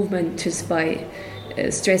whole movement just by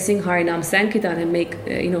stressing Harinam Sankirtan and make,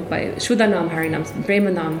 by Shuddhanam Harinam,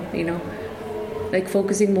 Premanam, like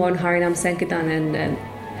focusing more on Harinam Sankirtan. And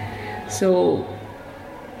So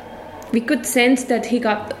we could sense that he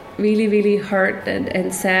got really, really hurt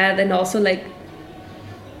and sad, and also like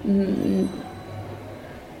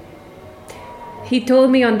he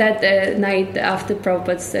told me on that night after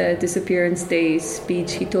Prabhupada's disappearance day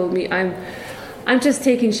speech, he told me, I'm just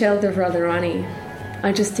taking shelter of Radharani.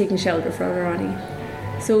 I'm just taking shelter of Radharani.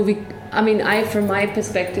 So from my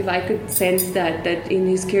perspective, I could sense that in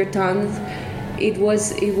his kirtans, it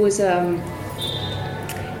was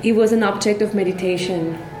an object of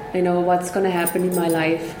meditation. What's going to happen in my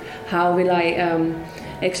life? How will I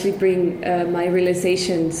actually bring my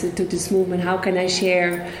realizations to this movement? How can I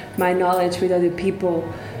share my knowledge with other people?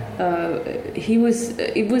 It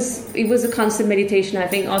was a constant meditation. I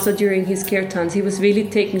think also during his kirtans, he was really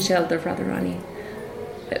taking shelter of Radharani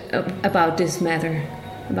about this matter.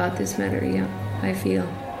 Yeah, I feel.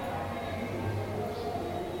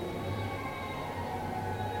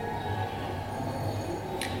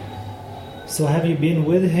 So have you been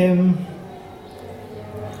with him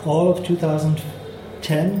all of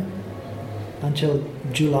 2010 until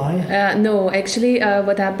July? No, actually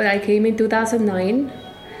what happened, I came in 2009,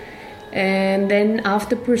 and then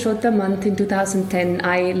after Purushottam month in 2010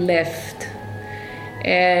 I left,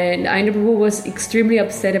 and Aindra Prabhu was extremely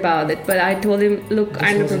upset about it, but I told him, look,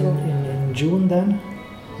 Aindra Prabhu, in June then?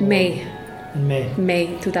 May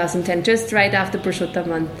 2010, just right after Purushottam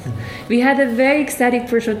month. We had a very ecstatic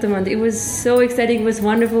Purushottam month. It was so ecstatic, it was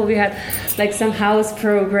wonderful. We had like some house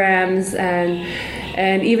programs, and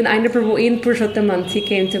even Aindra Prabhu in Purushottam month, he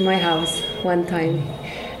came to my house one time.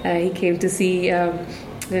 He came to see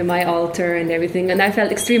my altar and everything, and I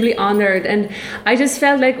felt extremely honored, and I just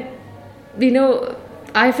felt like,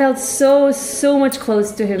 I felt so much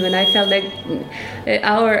close to him, and I felt like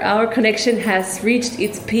our connection has reached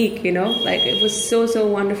its peak. Like it was so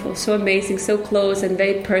wonderful, so amazing, so close and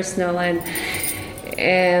very personal, and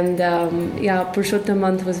Purushottam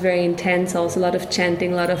month was very intense. Also, a lot of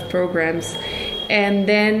chanting, a lot of programs, and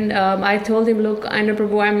then I told him, look, Aindra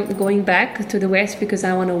Prabhu, I'm going back to the West because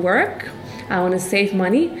I want to work, I want to save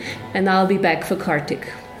money, and I'll be back for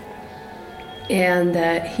Kartik. And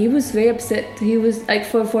he was very upset. He was like,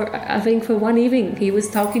 for one evening, he was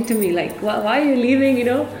talking to me like, well, why are you leaving,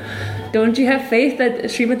 Don't you have faith that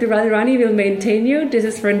Srimati Radharani will maintain you? This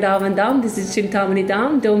is Vrindavan Dham, this is Chintamani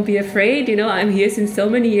Dham. Don't be afraid, I'm here since so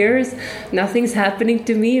many years. Nothing's happening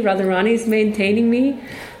to me. Radharani is maintaining me.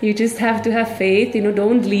 You just have to have faith,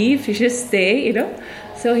 don't leave, you just stay,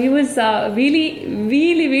 So he was really,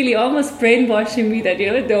 really, really almost brainwashing me that,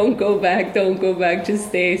 don't go back, just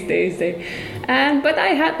stay. But I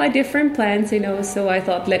had my different plans, so I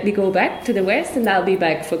thought, let me go back to the West and I'll be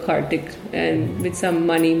back for Kartik, and with some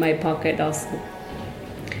money in my pocket also.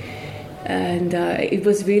 And it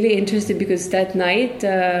was really interesting because that night,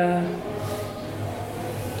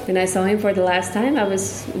 when I saw him for the last time, I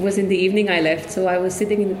was in the evening I left, so I was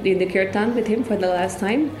sitting in the kirtan with him for the last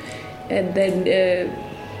time, and then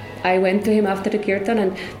I went to him after the kirtan,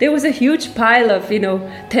 and there was a huge pile of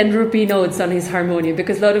 10 rupee notes on his harmonium,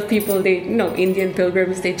 because a lot of people, Indian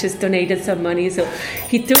pilgrims, they just donated some money. So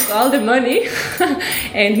he took all the money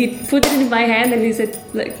and he put it in my hand, and he said,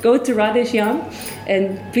 go to Radheshyam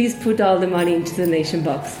and please put all the money into the donation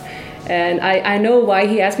box. And I know why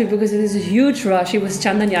he asked me, because there was a huge rush. It was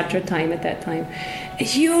Chandan Yatra time at that time. A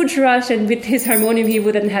huge rush, and with his harmonium he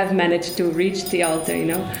wouldn't have managed to reach the altar,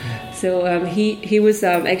 So he was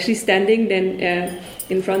actually standing then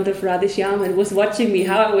in front of Radheshyam and was watching me,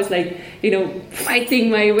 how I was fighting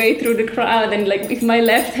my way through the crowd, and with my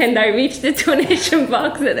left hand I reached the donation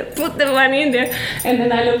box and I put the money in there, and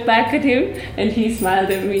then I looked back at him and he smiled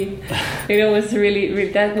at me. It was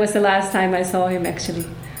really, that was the last time I saw him actually.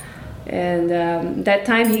 And that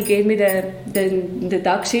time he gave me the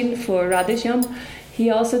dakshin for Radheshyam. He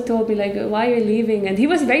also told me why are you leaving? And he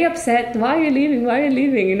was very upset. Why are you leaving?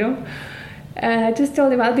 And I just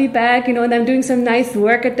told him, I'll be back, and I'm doing some nice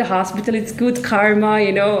work at the hospital. It's good karma,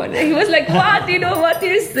 And he was like, what? What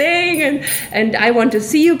you're saying? And I want to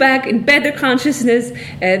see you back in better consciousness.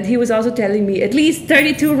 And he was also telling me, at least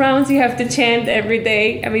 32 rounds you have to chant every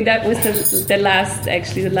day. I mean, that was the last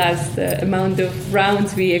amount of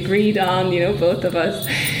rounds we agreed on, both of us.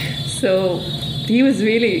 So he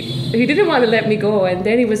didn't want to let me go. And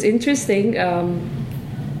then it was interesting.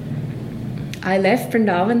 I left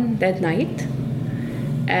Vrindavan that night,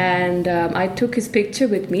 and I took his picture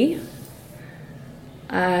with me,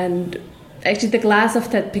 and actually the glass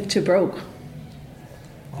of that picture broke.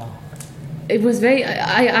 Wow. It was very.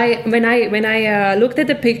 When I looked at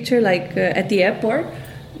the picture at the airport,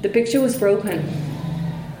 the picture was broken,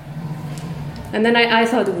 and then I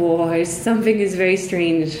thought, whoa, something is very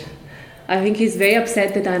strange. I think he's very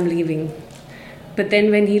upset that I'm leaving. But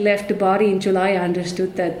then when he left the body in July, I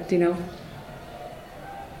understood that,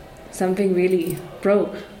 something really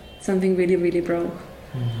broke. Something really, really broke.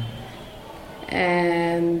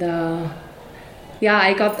 And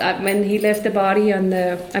I got when he left the body on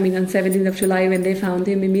 17th of July, when they found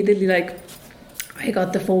him, immediately I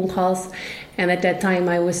got the phone calls, and at that time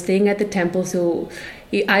I was staying at the temple, so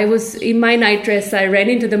I was in my night dress. I ran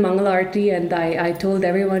into the Mangal Arati and I told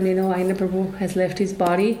everyone, Aindra Prabhu has left his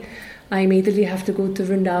body. I immediately have to go to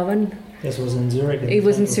Vrindavan. This was in Zurich. It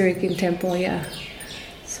was in Zurich in temple, yeah.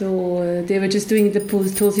 So they were just doing the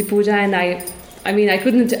Tulsi Puja, and I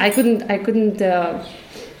couldn't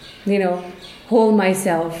hold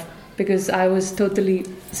myself, because I was totally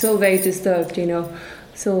so very disturbed,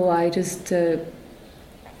 So I just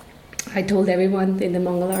I told everyone in the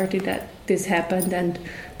Mangal Arati that this happened and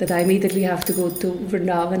that I immediately have to go to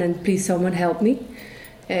Vrindavan and please someone help me.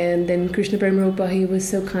 And then Krishna Balaram Mandir, he was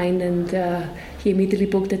so kind, and he immediately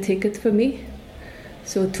booked a ticket for me.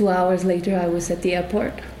 So 2 hours later I was at the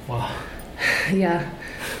airport. Wow. Yeah.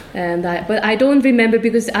 And I don't remember,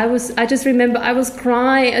 because I just remember I was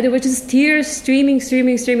crying. There were just tears streaming.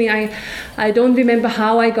 I don't remember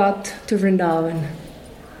how I got to Vrindavan.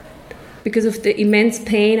 Because of the immense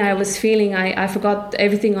pain I was feeling, I forgot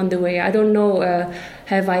everything on the way. I don't know,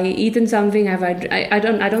 have I eaten something? I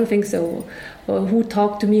don't think so. Who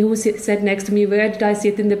talked to me? Who sat next to me? Where did I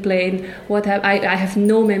sit in the plane? I have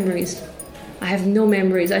no memories. I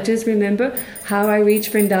just remember how I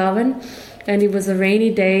reached Vrindavan, and it was a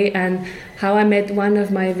rainy day, and how I met one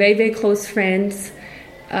of my very, very close friends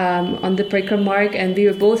on the Parikram mark, and we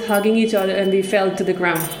were both hugging each other, and we fell to the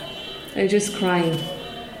ground. I was just crying.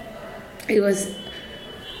 It was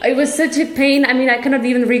such a pain. I cannot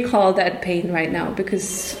even recall that pain right now,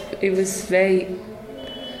 because it was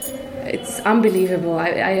it's unbelievable.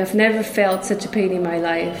 I have never felt such a pain in my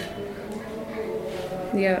life.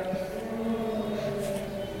 Yeah.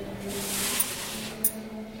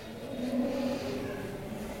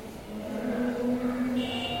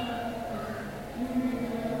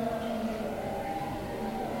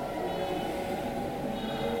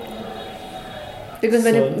 Because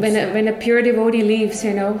when a pure devotee leaves,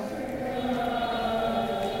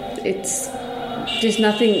 it's just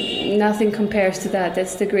nothing compares to that.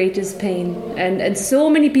 That's the greatest pain. And so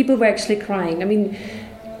many people were actually crying.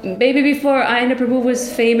 Maybe before Aindra Prabhu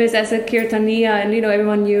was famous as a Kirtaniya, and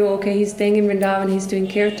everyone knew, okay, he's staying in Vrindavan, he's doing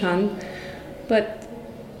Kirtan. But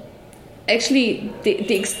actually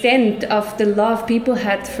the extent of the love people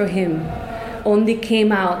had for him only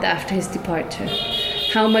came out after his departure.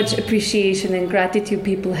 How much appreciation and gratitude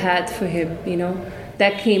people had for him,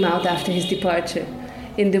 that came out after his departure,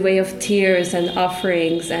 in the way of tears and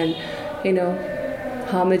offerings and,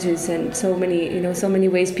 homages, and so many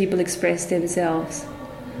ways people express themselves.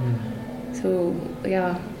 So,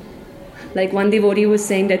 yeah. Like one devotee was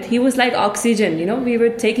saying that he was like oxygen, we were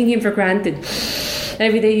taking him for granted.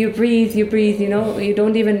 Every day you breathe, you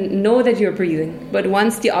don't even know that you're breathing. But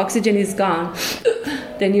once the oxygen is gone,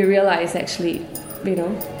 then you realize actually,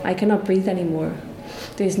 I cannot breathe anymore.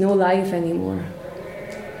 There's no life anymore.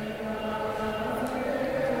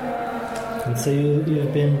 And so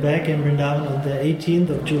you've been back in Vrindavan on the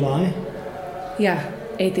 18th of July? Yeah,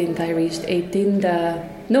 18th I reached.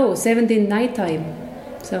 17th night time.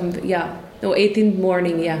 18th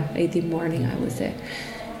morning, 18th morning I was there.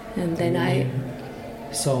 And then I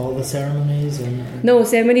saw all the ceremonies? No,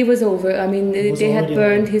 ceremony was over. They had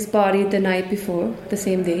burned his body the night before, the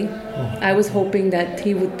same day. Oh. I was hoping that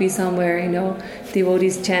he would be somewhere,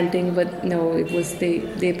 devotees chanting, but no, it was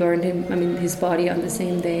they burned him, his body on the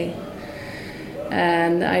same day.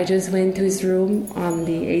 And I just went to his room on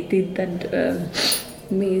the 18th, and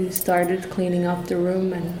we started cleaning up the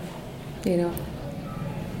room, and it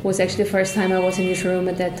was actually the first time I was in his room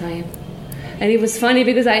at that time. And it was funny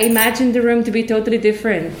because I imagined the room to be totally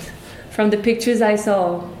different from the pictures I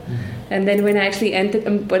saw. Mm-hmm. And then when I actually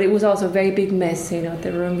entered, but it was also a very big mess,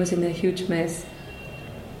 the room was in a huge mess.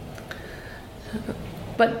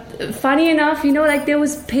 But funny enough, there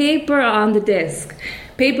was paper on the desk.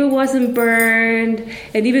 Paper wasn't burned,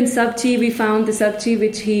 and even sabji, we found the sabji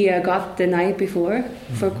which he got the night before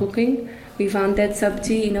for cooking. We found that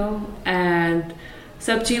sabji, and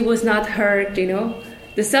sabji was not hurt,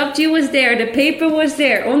 The sabji was there, the paper was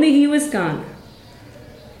there, only he was gone.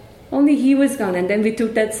 And then we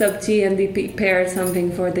took that sabji and we prepared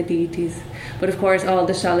something for the deities. But of course, all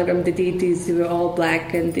the shalagram, the deities, they were all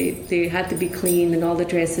black, and they had to be clean, and all the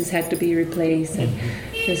dresses had to be replaced. And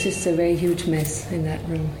it was just a very huge mess in that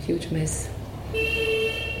room, huge mess.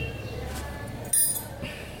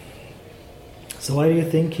 So why do you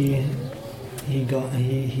think he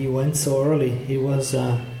he went so early. He was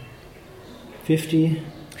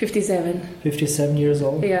 57 years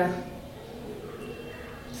old. Yeah.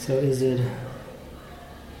 So is it?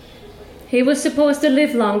 He was supposed to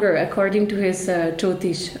live longer according to his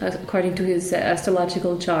Jyotish, according to his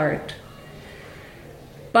astrological chart.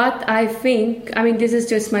 But I think, I mean, this is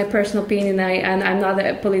just my personal opinion, and I'm not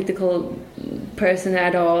a political person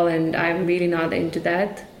at all, and I'm really not into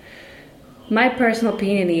that. My personal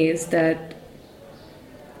opinion is that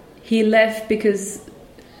he left because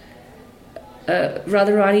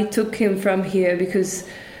Radharani took him from here because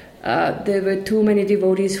there were too many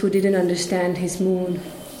devotees who didn't understand his moon.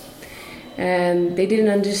 And they didn't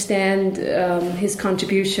understand his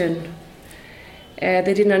contribution.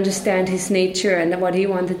 They didn't understand his nature and what he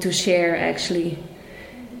wanted to share, actually.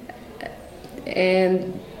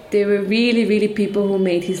 And there were really, really people who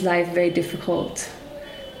made his life very difficult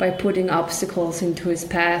by putting obstacles into his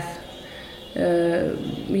path,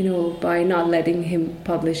 by not letting him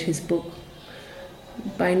publish his book,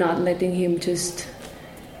 by not letting him just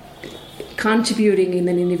contributing in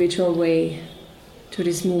an individual way to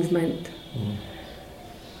this movement.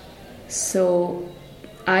 So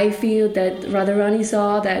I feel that Radharani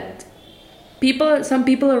saw that some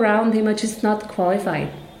people around him are just not qualified,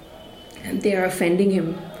 and they are offending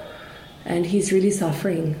him, and he's really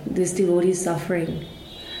suffering. This devotee is suffering.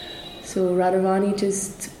 So Radharani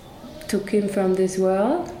just took him from this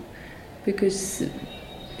world because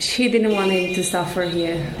she didn't want him to suffer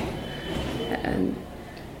here. And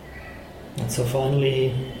so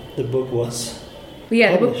finally the book was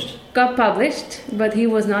published. The book got published, but he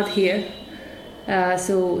was not here.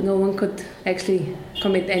 So no one could actually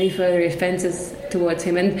commit any further offenses towards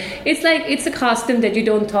him. And it's a custom that you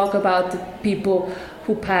don't talk about the people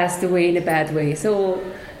who passed away in a bad way. So,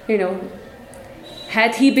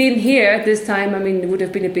 had he been here at this time, I mean, it would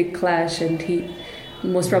have been a big clash, and he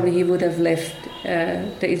would have left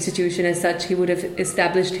the institution as such. He would have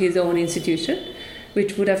established his own institution,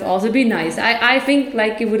 which would have also been nice. I think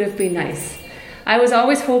it would have been nice. I was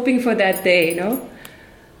always hoping for that day,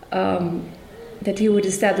 that he would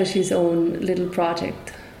establish his own little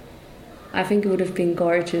project. I think it would have been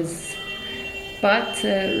gorgeous. But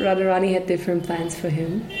Radharani had different plans for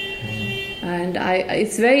him. And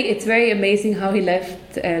it's very amazing how he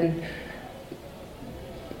left, and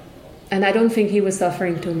I don't think he was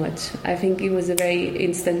suffering too much. I think it was a very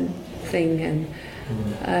instant thing,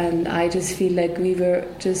 and I just feel like we were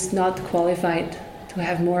just not qualified to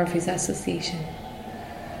have more of his association,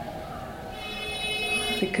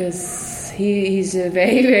 because he's a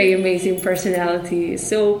very, very amazing personality,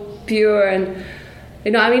 so pure, and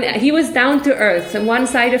he was down to earth, and one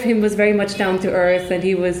side of him was very much down to earth, and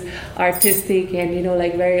he was artistic, and he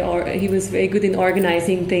was very good in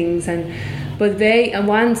organizing things, and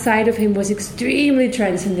one side of him was extremely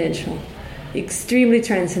transcendental.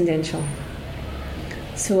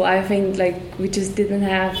 So I think we just didn't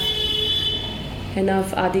have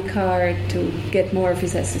enough adhikar to get more of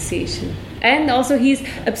his association. And also his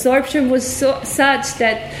absorption was such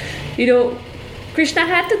that, Krishna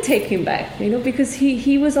had to take him back, because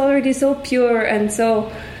he was already so pure, and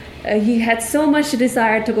so he had so much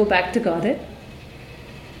desire to go back to Godhead.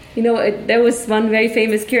 There was one very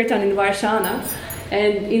famous kirtan in Varshana,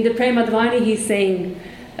 and in the Premadvani he's saying,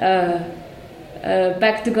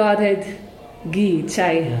 back to Godhead, ghee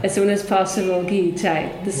chai, as soon as possible, ghee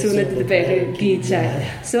chai, the sooner the better, ghee chai.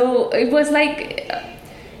 So it was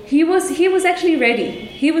he was actually ready.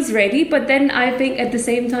 He was ready, but then I think at the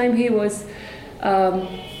same time he was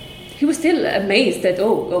still amazed that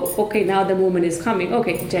okay, now the moment is coming.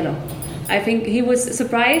 Okay, Jello. I think he was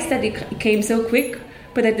surprised that it came so quick,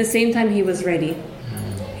 but at the same time he was ready.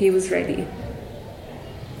 He was ready.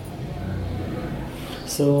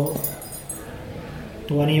 So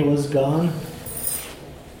when he was gone,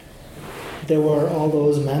 there were all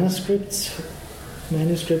those manuscripts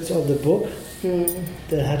of the book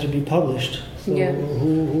that had to be published. So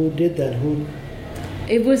who did that?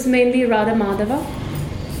 It was mainly Radha Madhava.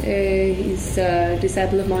 He's a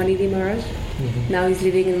disciple of Mahanidhi Maharaj. Mm-hmm. Now he's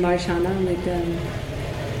living in Varshana with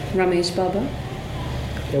Ramesh Baba.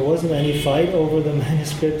 There wasn't any fight over the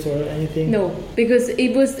manuscripts or anything? No, because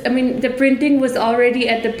it was, the printing was already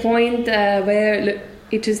at the point where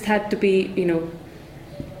it just had to be,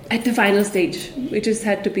 at the final stage. It just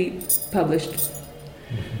had to be published.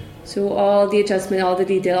 Mm-hmm. So all the adjustment, all the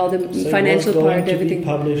detail, all the financial part, everything. Be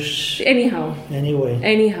published anyhow.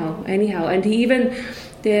 Anyhow. And he even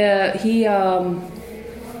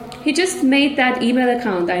he just made that email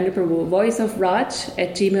account, Aindra Prabhu,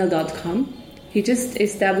 voiceofraj@gmail.com. He just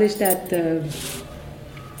established that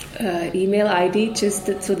email ID just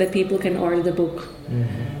so that people can order the book.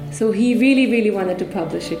 So he really, really wanted to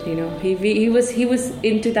publish it. He was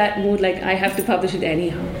into that mood, like I have to publish it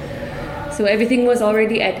anyhow. So everything was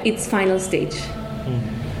already at its final stage.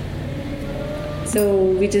 So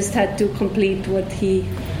we just had to complete what he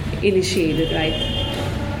initiated, right?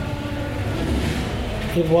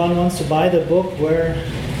 If one wants to buy the book, where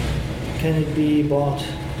can it be bought?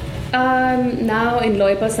 Now in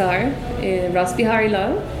Loy Bazaar, in Rasbihari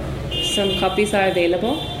Lal, some copies are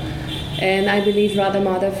available. And I believe Radha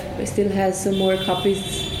Madhav still has some more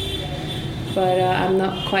copies, but I'm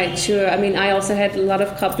not quite sure. I mean, I also had a lot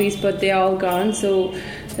of copies, but they're all gone. So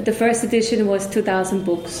the first edition was 2,000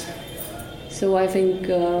 books. So I think,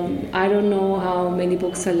 I don't know how many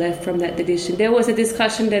books are left from that edition. There was a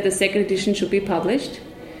discussion that the second edition should be published,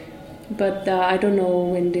 but I don't know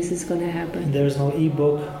when this is going to happen. There's no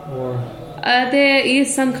e-book or... There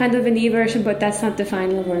is some kind of an e-version, but that's not the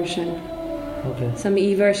final version. Okay. Some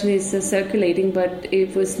e-version is circulating, but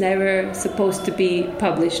it was never supposed to be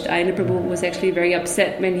published. Aindra Prabhu was actually very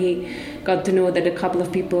upset when he got to know that a couple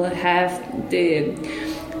of people have the,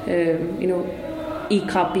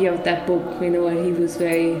 e-copy of that book, and he was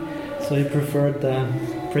very... So he preferred the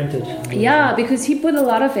printed? Yeah, because he put a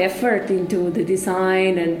lot of effort into the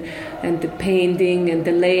design and the painting and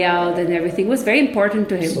the layout and everything. It was very important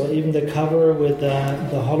to him. So even the cover with the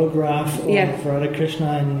holograph of Radha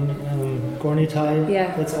Krishna and Gornitai,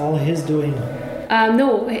 that's all his doing?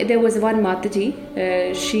 No, there was one Mataji.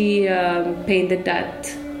 She painted that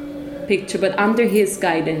picture, but under his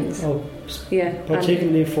guidance. Oh,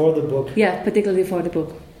 particularly for the book. Yeah, particularly for the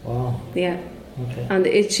book. Wow. Yeah. Okay.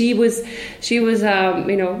 And she was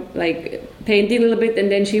like painting a little bit, and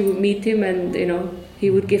then she would meet him, and he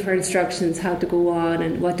would give her instructions how to go on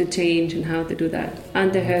and what to change and how to do that.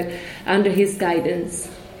 Under his guidance,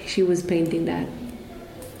 she was painting that.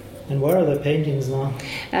 And where are the paintings now?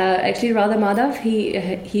 Actually, Radha Madhav,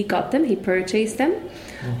 he got them, he purchased them,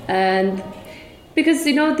 and. Because,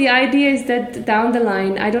 the idea is that down the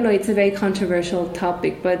line, I don't know, it's a very controversial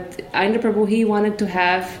topic, but Aindra Prabhu, he wanted to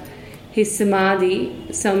have his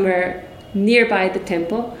samadhi somewhere nearby the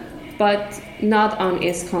temple, but not on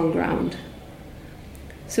ISKCON ground.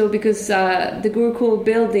 So because the Gurukul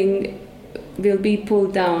building will be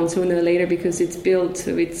pulled down sooner or later, because it's built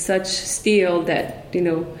with such steel that,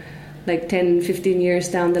 like 10, 15 years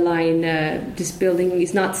down the line, this building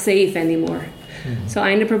is not safe anymore. So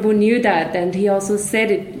Aindra Prabhu knew that, and he also said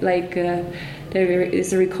it, like there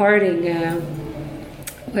is a recording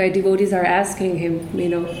where devotees are asking him,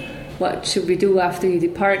 what should we do after your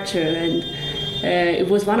departure, and it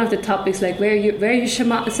was one of the topics, like where your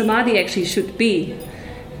samadhi actually should be.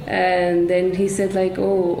 And then he said, like,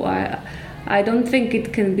 I don't think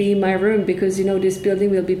it can be my room, because this building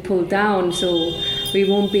will be pulled down, so we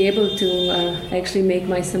won't be able to actually make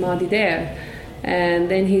my samadhi there. And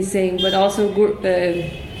then he's saying, but also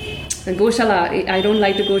Goshala, I don't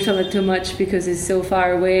like the Goshala too much because it's so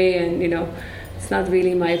far away, and it's not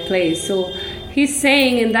really my place. So he's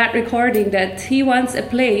saying in that recording that he wants a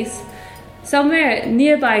place somewhere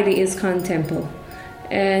nearby the ISKCON temple,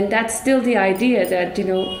 and that's still the idea that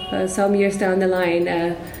some years down the line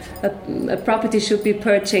a property should be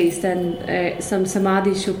purchased, and some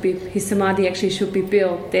samadhi his samadhi actually should be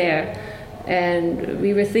built there. And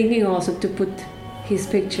we were thinking also to put his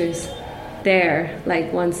pictures there,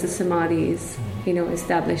 like once the samadhi is,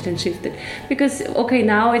 established and shifted. Because,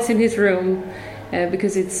 now it's in his room,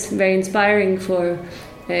 because it's very inspiring for,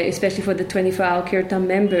 especially for the 24-hour Kirtan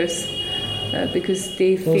members, because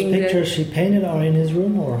they think those pictures she painted are in his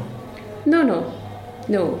room, or? No.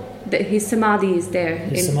 His samadhi is there.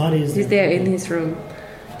 His samadhi is there in his room.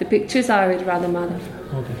 The pictures are with Radha Madhav.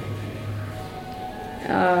 Okay.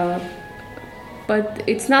 But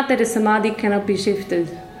it's not that a samadhi cannot be shifted.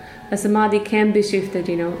 A samadhi can be shifted,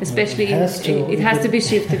 especially it has to be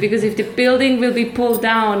shifted, because if the building will be pulled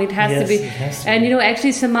down, it has to be. And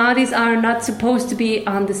actually samadhis are not supposed to be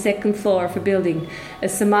on the second floor of a building. A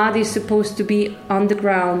samadhi is supposed to be on the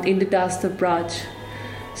ground in the dust of Braj.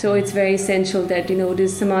 So it's very essential that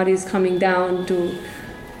this samadhi is coming down to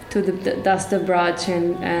the dust of Braj,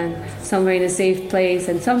 and somewhere in a safe place,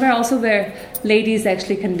 and somewhere also where ladies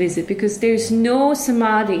actually can visit, because there's no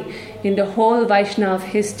samadhi in the whole Vaishnava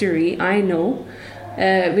history I know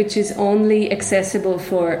which is only accessible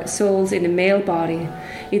for souls in a male body.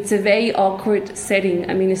 It's a very awkward setting,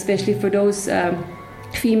 especially for those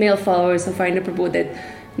female followers of Aindra Prabhu, that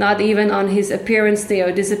not even on his appearance day or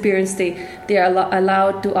disappearance day they are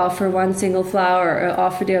allowed to offer one single flower or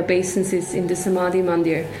offer their obeisances in the Samadhi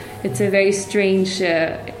Mandir. It's a very strange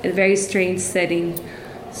setting.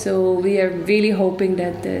 So we are really hoping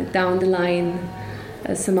that down the line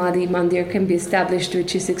a Samadhi Mandir can be established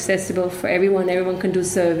which is accessible for everyone. Everyone can do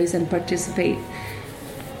service and participate.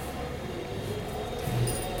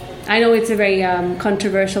 I know it's a very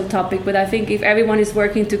controversial topic, but I think if everyone is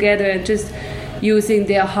working together and just using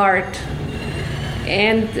their heart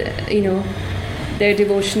and their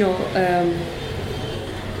devotional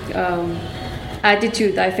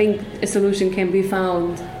attitude, I think a solution can be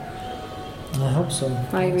found. I hope so.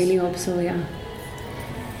 I really hope so, yeah.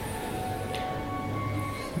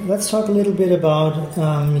 Let's talk a little bit about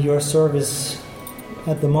your service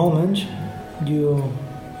at the moment. You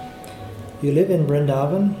live in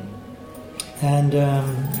Vrindavan, and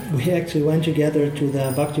we actually went together to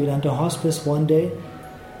the Bhaktivedanta Hospice one day.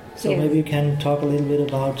 So Yes. maybe you can talk a little bit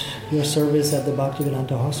about your service at the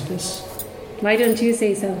Bhaktivedanta Hospice. Why don't you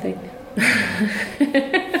say something?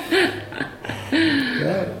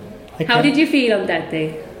 Well, How did you feel on that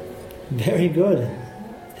day? Very good.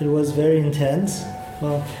 It was very intense.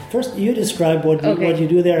 Well, first you describe what you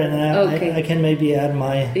do there, and I can maybe add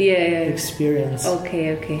my experience.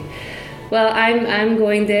 Okay. Well, I'm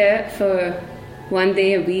going there for one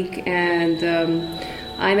day a week, and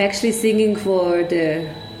I'm actually singing for the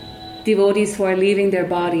devotees who are leaving their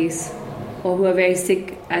bodies or who are very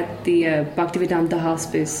sick at the Bhaktivedanta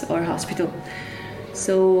Hospice or hospital.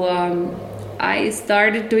 So I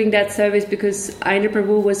started doing that service because Aindra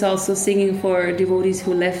Prabhu was also singing for devotees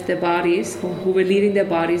who left their bodies, who were leaving their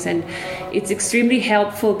bodies, and it's extremely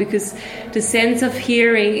helpful because the sense of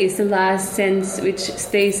hearing is the last sense which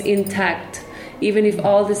stays intact, even if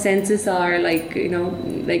all the senses are like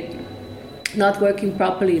not working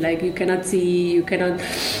properly, like you cannot see, you cannot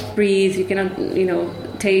breathe, you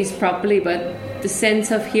cannot taste properly, but the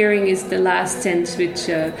sense of hearing is the last sense which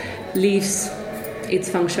leaves its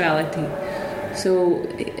functionality. So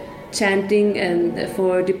chanting and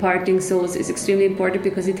for departing souls is extremely important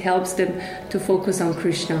because it helps them to focus on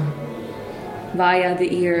Krishna via the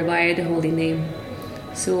ear, via the holy name.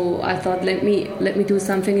 So I thought, let me do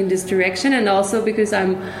something in this direction, and also because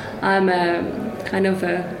I'm a kind of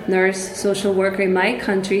a nurse, social worker in my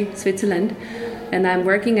country, Switzerland, and I'm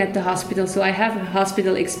working at the hospital, so I have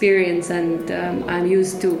hospital experience, and I'm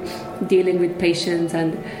used to dealing with patients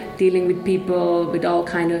and dealing with people with all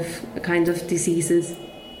kinds of diseases.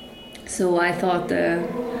 So I thought,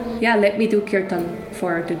 let me do kirtan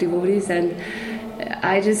for the devotees, and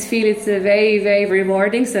I just feel it's a very, very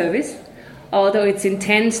rewarding service. Although it's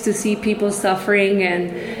intense to see people suffering,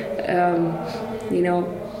 and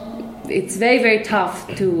it's very, very tough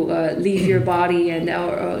to leave your body and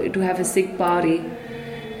or to have a sick body.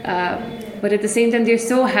 But at the same time, they're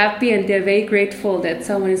so happy and they're very grateful that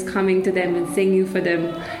someone is coming to them and singing for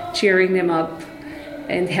them, cheering them up,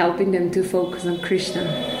 and helping them to focus on Krishna.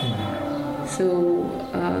 So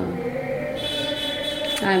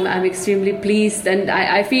I'm extremely pleased, and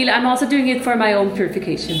I feel I'm also doing it for my own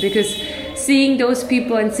purification, because seeing those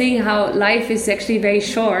people and seeing how life is actually very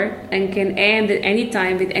short and can end at any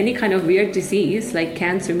time with any kind of weird disease like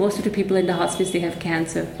cancer. Most of the people in the hospice, they have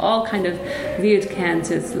cancer, all kind of weird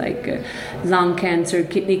cancers like lung cancer,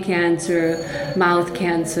 kidney cancer, mouth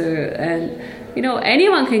cancer, and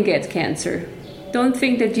anyone can get cancer. Don't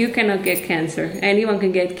think that you cannot get cancer. Anyone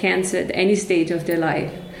can get cancer at any stage of their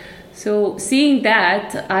life. So seeing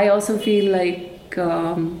that, I also feel like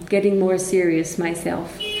getting more serious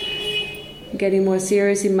myself. Getting more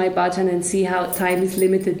serious in my bhajan and see how time is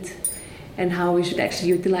limited and how we should actually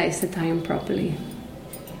utilize the time properly.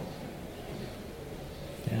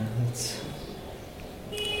 Yeah, that's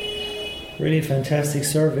really fantastic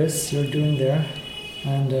service you're doing there,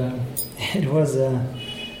 and it was an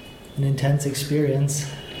intense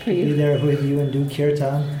experience to be there with you and do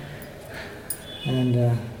kirtan.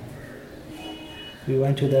 And we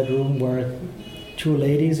went to that room where two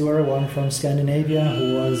ladies were, one from Scandinavia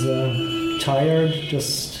who was tired,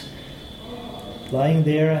 just lying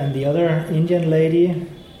there, and the other Indian lady,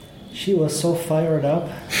 she was so fired up.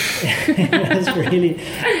 It was really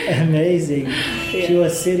amazing. Yeah. She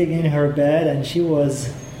was sitting in her bed, and she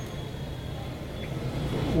was,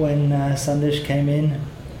 when Sandhesh came in,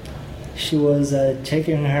 she was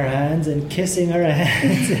taking her hands and kissing her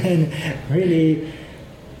hands and really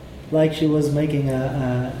like she was making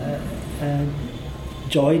a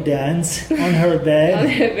joy dance on her bed. On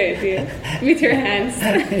her bed, yeah. With her hands.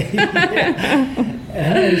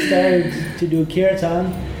 And we started to do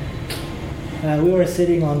kirtan. We were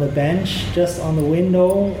sitting on the bench, just on the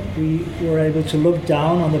window. We were able to look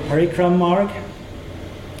down on the parikram mark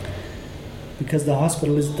because the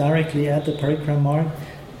hospital is directly at the parikram mark.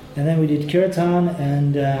 And then we did kirtan,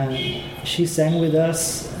 and she sang with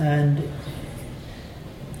us, and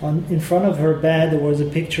in front of her bed there was a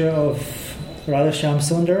picture of Radha Shyam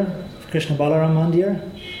Sundar, Krishna Balaram Mandir,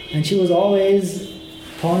 and she was always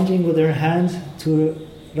pointing with her hand to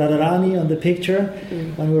Radharani on the picture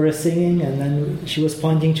when we were singing, and then she was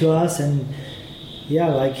pointing to us, and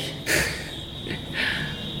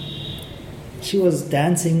she was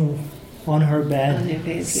dancing on her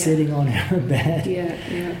bed, sitting on her bed. Yeah.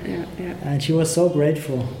 And she was so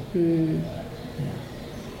grateful.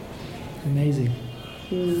 Amazing.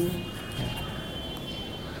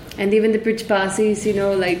 And even the Pritchpasis,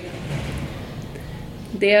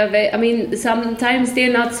 they are sometimes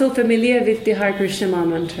they're not so familiar with the Hare Krishna Maha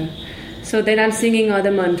mantra. So then I'm singing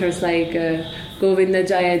other mantras like Govinda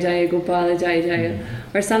Jaya Jaya, Gopala Jaya Jaya,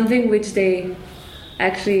 or something which they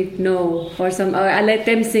actually know, or I let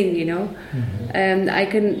them sing, and I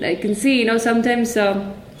can see, sometimes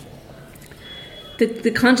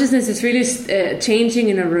the consciousness is really changing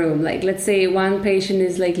in a room. Like, let's say one patient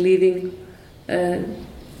is like leaving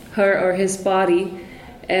her or his body,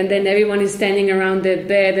 and then everyone is standing around their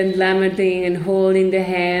bed and lamenting and holding their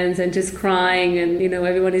hands and just crying, and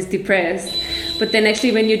everyone is depressed. But then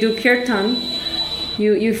actually when you do kirtan,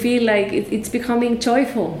 you feel like it's becoming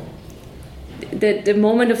joyful. The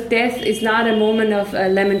moment of death is not a moment of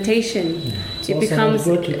lamentation. It becomes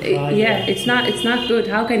not good to cry, it's not good.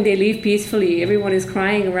 How can they live peacefully? Everyone is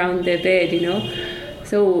crying around their bed,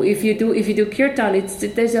 So if you do kirtan,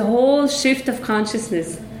 there's a whole shift of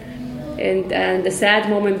consciousness, and the sad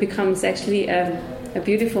moment becomes actually a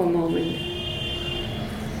beautiful moment.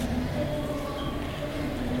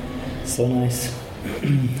 So nice.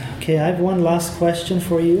 Okay, I have one last question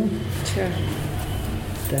for you. Sure.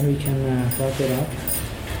 Then we can wrap it up.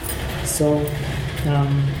 So,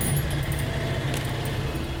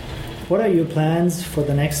 what are your plans for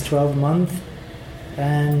the next 12 months,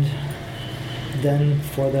 and then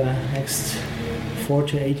for the next 4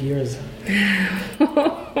 to 8 years?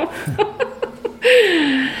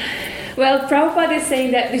 Well, Prabhupada is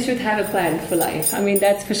saying that we should have a plan for life.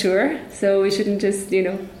 That's for sure. So we shouldn't just,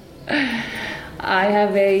 I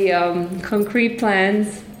have a concrete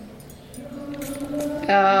plans.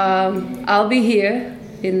 I'll be here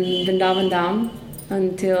in Vrindavan Dham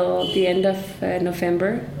until the end of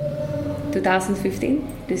November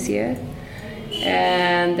 2015, this year.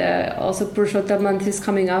 And also Purushottam month is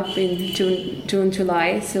coming up in June,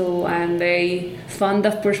 July. So I'm very fond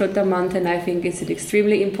of Purushottam month, and I think it's an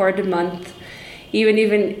extremely important month. Even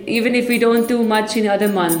if we don't do much in other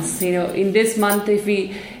months, in this month, if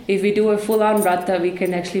we do a full-on vrata, we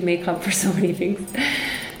can actually make up for so many things.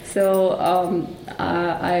 So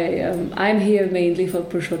I'm here mainly for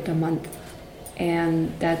Purushottam month,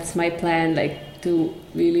 and that's my plan, to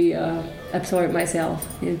really absorb myself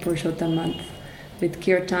in Purushottam month with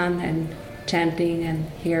kirtan and chanting and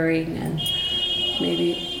hearing, and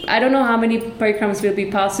maybe I don't know how many parikrams will be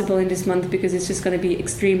possible in this month because it's just going to be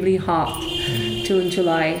extremely hot, June,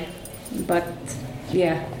 July, but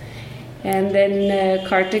yeah. And then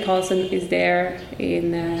Kartik also is there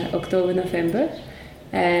in October, November.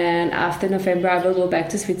 And after November, I will go back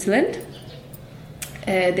to Switzerland.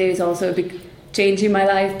 There is also a big change in my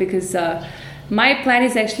life because my plan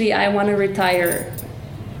is actually I want to retire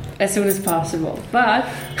as soon as possible. But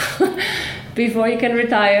before you can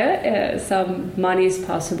retire, some money is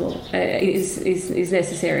possible, is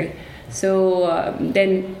necessary. So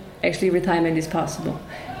then actually retirement is possible.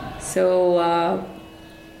 So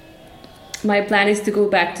my plan is to go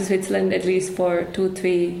back to Switzerland at least for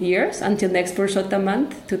 2-3 years until next Purushottam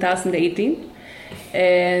month, 2018,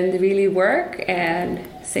 and really work and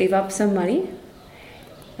save up some money.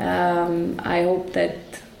 I hope that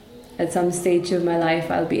at some stage of my life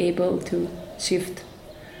I'll be able to shift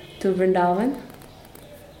to Vrindavan,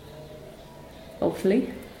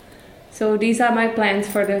 hopefully. So these are my plans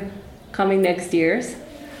for the coming next years,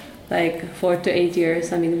 4 to 8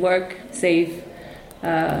 years. Work, save,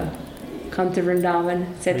 come to Vrindavan,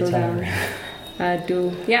 settle down,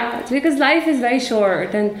 because life is very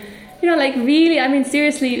short, and really,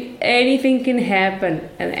 seriously, anything can happen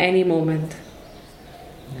at any moment.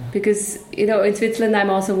 Because in Switzerland, I'm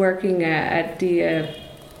also working at the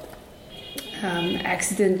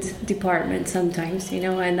accident department sometimes,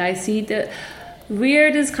 and I see the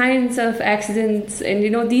weirdest kinds of accidents,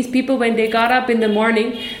 and these people, when they got up in the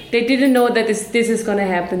morning, they didn't know that this is going to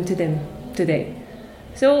happen to them today.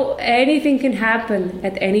 So anything can happen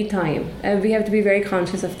at any time, and we have to be very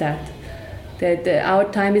conscious of that our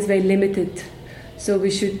time is very limited. So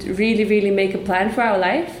we should really, really make a plan for our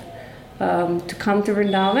life, to come to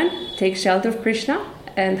Vrindavan, take shelter of Krishna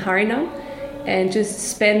and Harinam, and just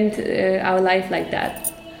spend our life like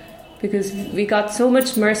that. because we got so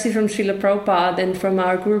much mercy from Srila Prabhupada and from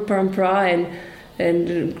our Guru Parampara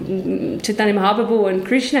and Chaitanya Mahaprabhu and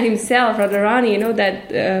Krishna himself, Radharani,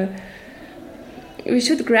 that we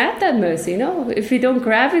should grab that mercy, If we don't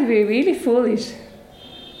grab it, we're really foolish.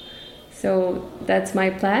 So that's my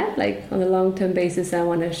plan. Like on a long-term basis, I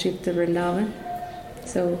want to shift to Vrindavan.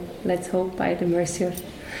 So let's hope by the mercy of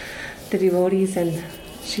the devotees and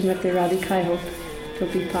Srimati Radhika, I hope it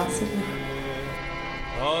will be possible.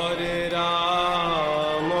 Hare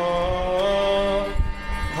Rama,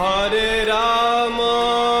 Hare Rama,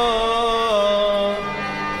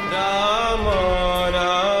 Rama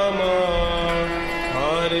Rama,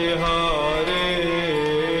 Hare Hare.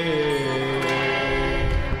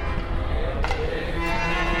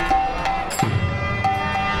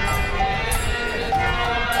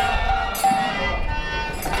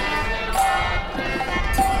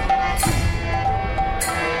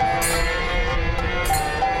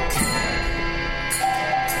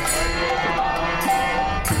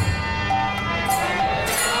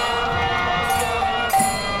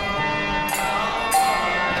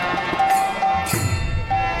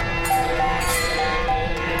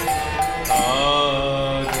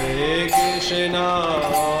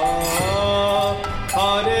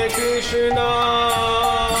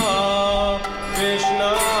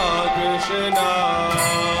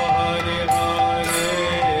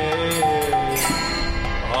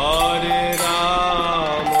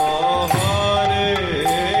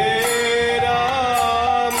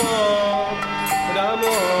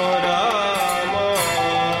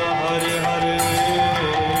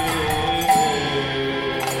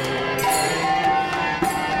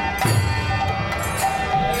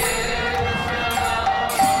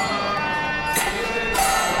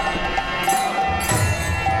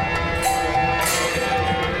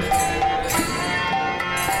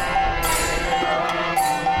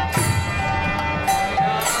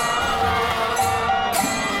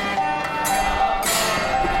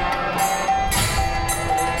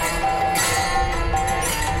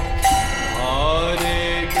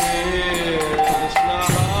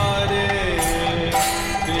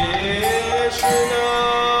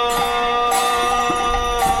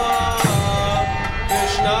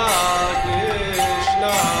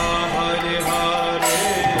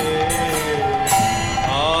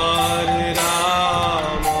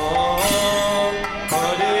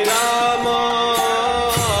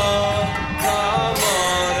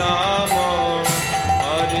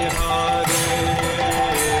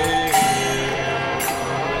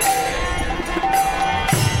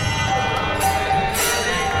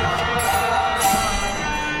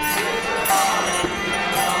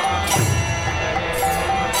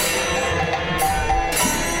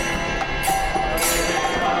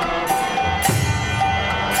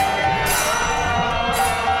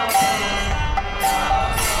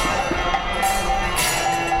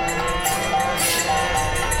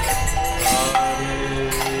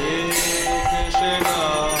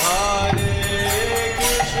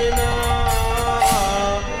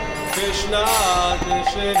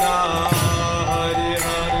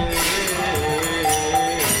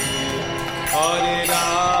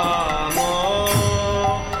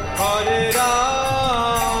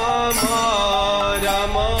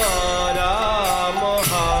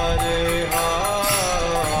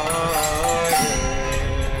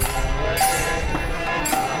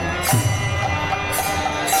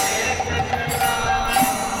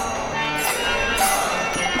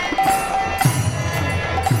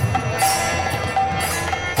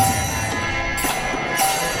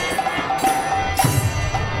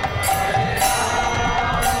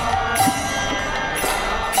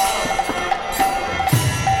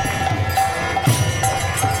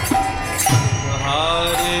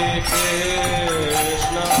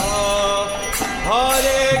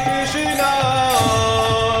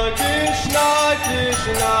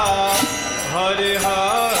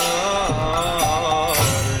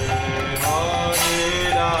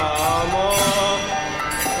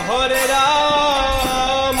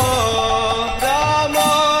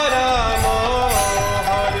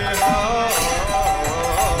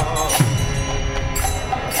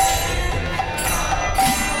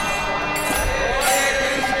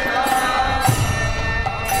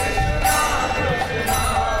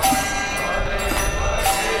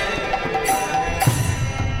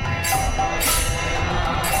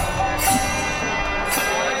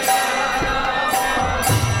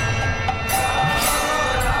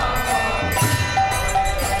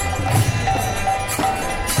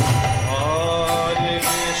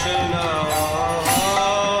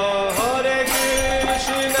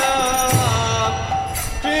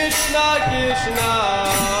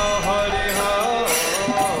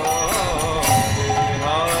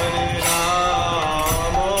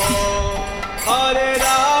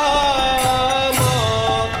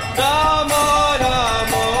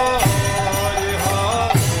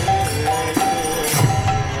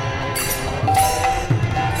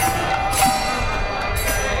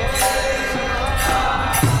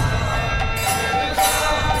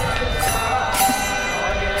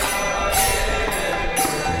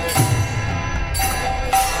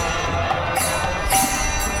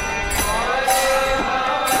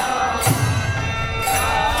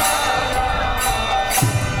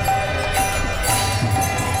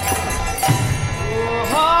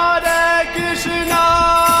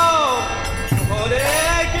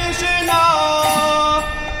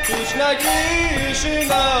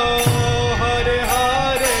 Krishna, Hare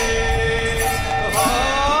Hare,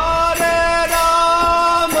 Hare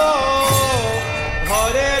Rama,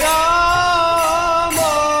 Hare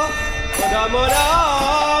Rama, Rama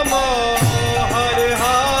Rama, Hare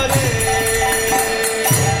Hare.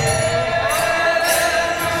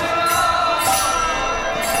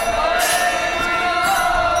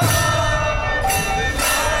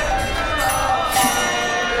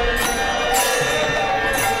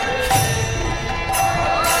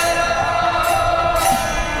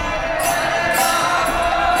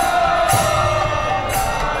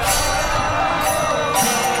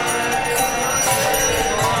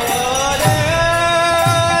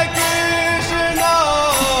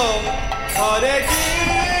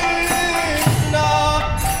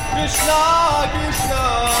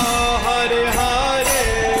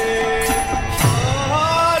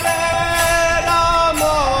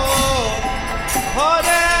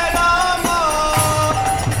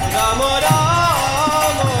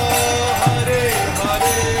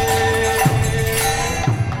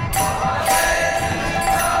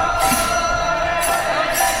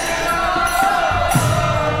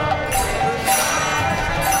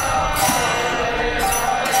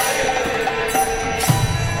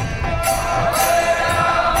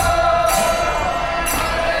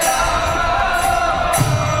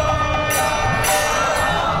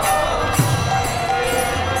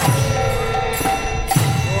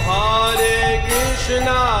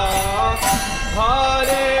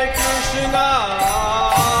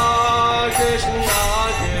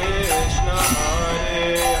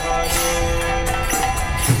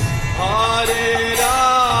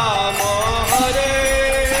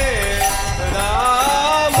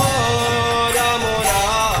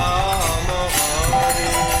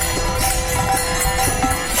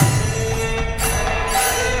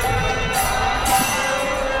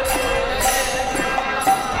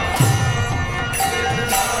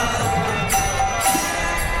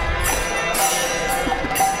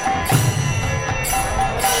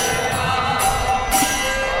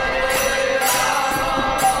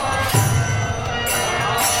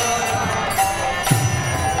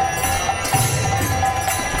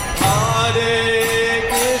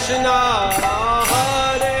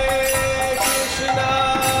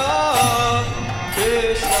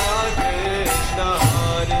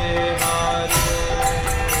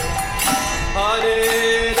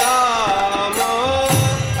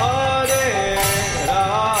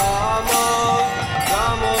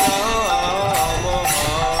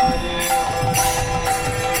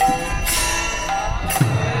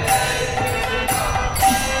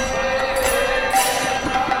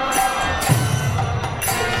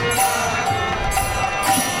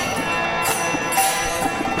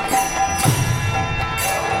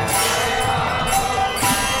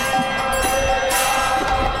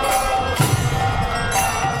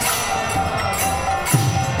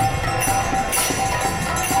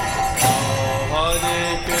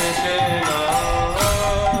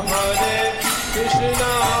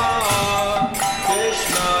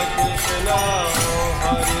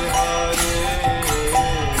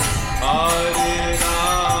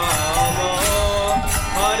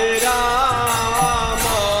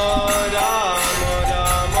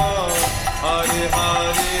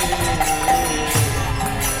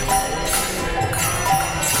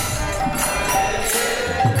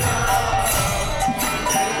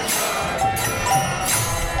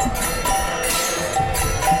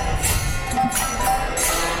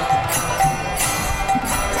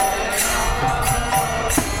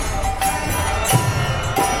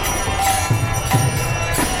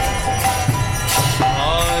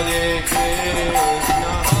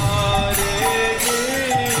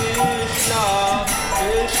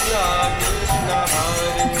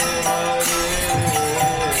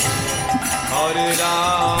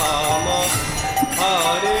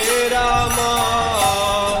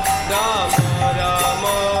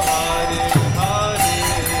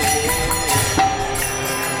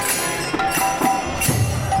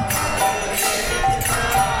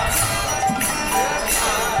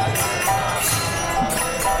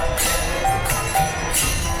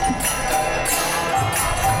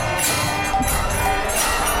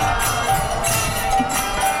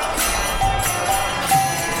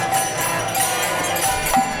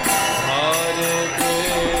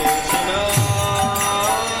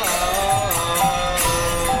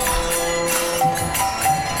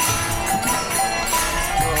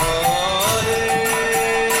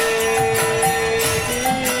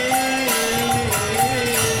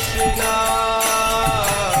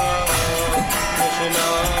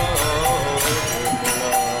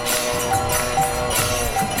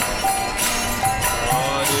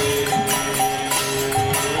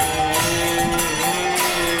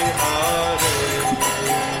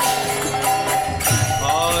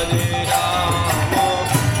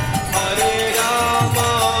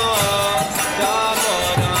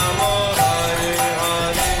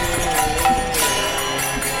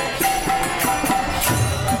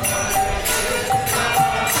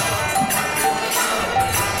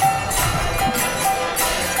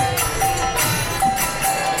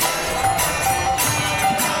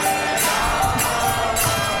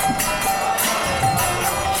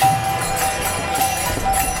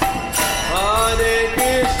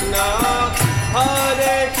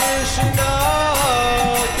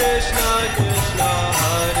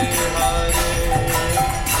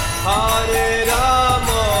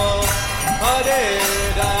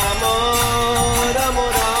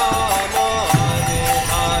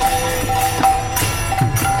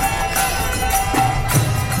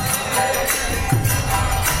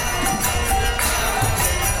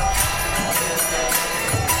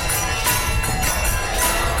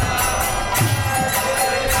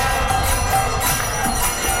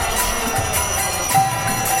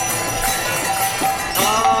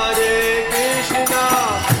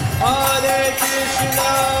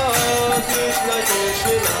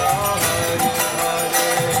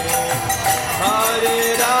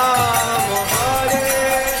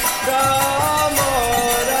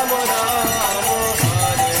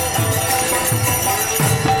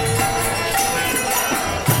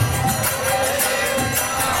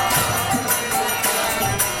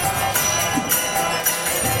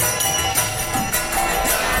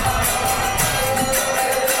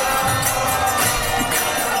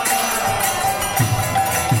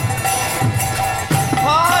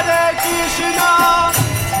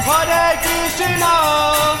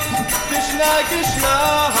 Krishna,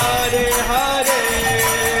 Hare Hare,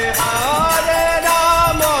 Hare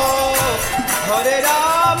Rama,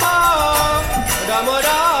 Hare Rama, Rama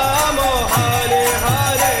Rama, Hare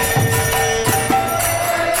Hare.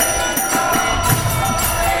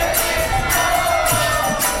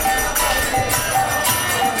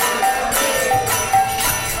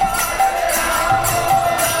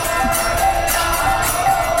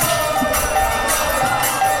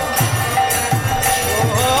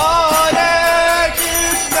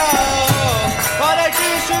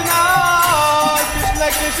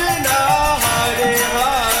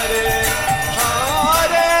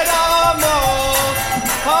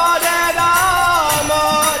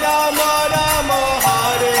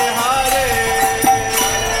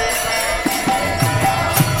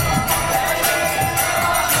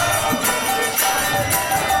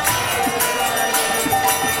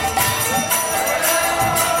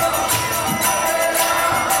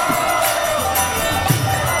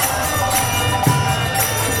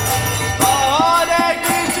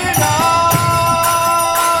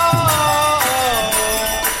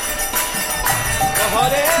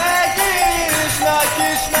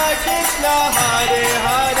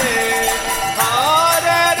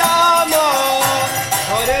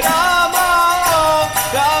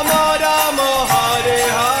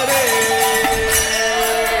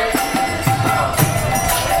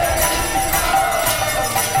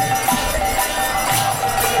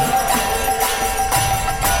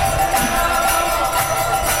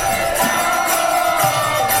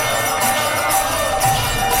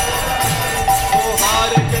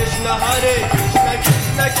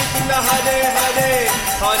 Krishna, Hare Hare,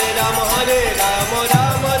 Hare Rama, Hare Rama,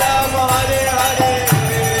 Rama Rama, Hare Hare. Hare Hare, Hare Rama, Hare Rama, Rama Rama, Hare Hare.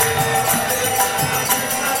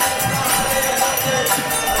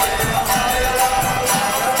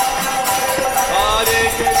 Oh, Hare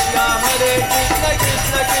Krishna, Hare Krishna,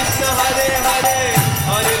 Krishna Krishna, Hare Hare, Hare Rama, Hare Rama, Rama Rama, Hare Hare. Hare Krishna, Krishna Krishna, Hare Hare,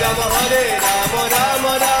 Hare Rama, Hare Rama,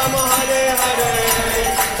 Rama Rama, Hare Hare.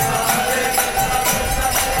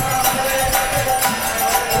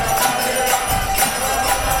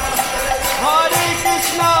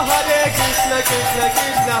 Krishna Krishna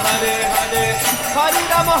Krishna, Hare Hare, Hare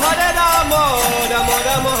Rama, Hare Rama, Rama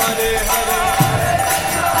Rama, Hare Hare.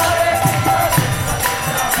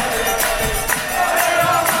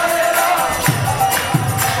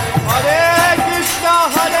 Hare Krishna,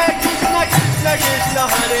 Krishna Krishna,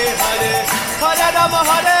 Hare Hare, Hare Rama,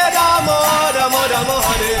 Hare Rama, Rama Rama,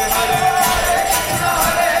 Hare Hare.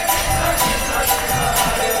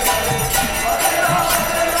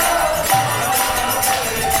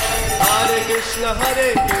 Krishna,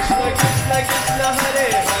 Hare Krishna, Krishna Krishna, Hare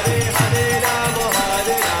Hare, Hare Rama,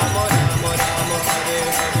 Hare Rama, Rama Rama, Hare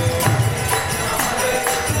Hare.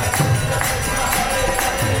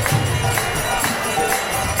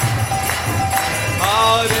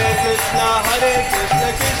 Hare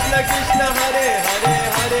Krishna, Krishna Krishna, Hare Hare,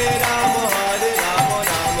 Hare Rama, Hare Rama,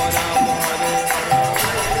 Rama Rama, Hare Hare.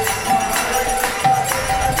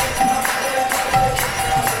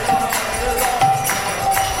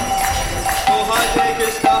 Hare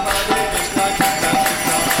Krishna, Krishna Krishna,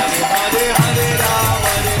 Hare Hare, Hare Rama,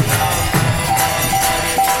 Hare Rama, Hare Hare.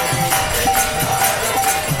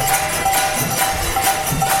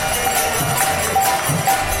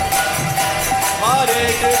 Hare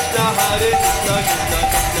Krishna, Krishna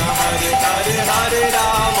Krishna, Hare Hare, Hare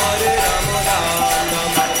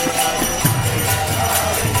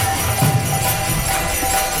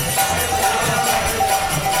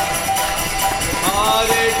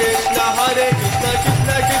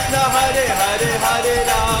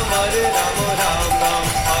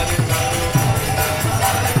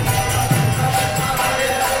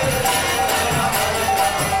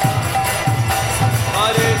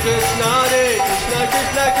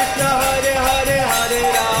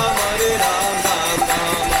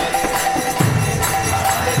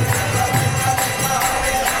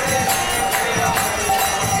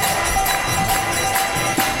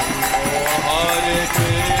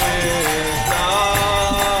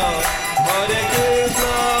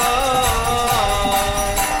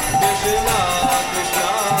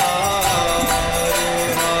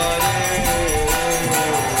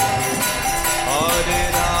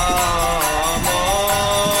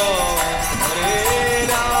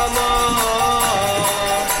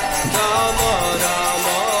Rama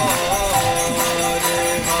Rama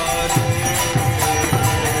Hare Hare.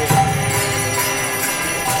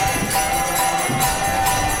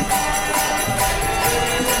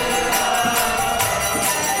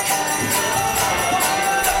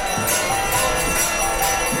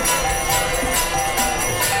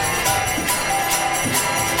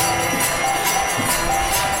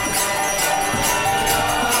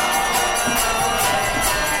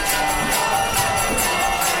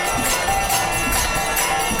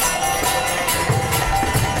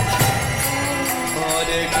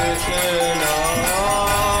 Hare Krishna,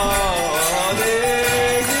 Hare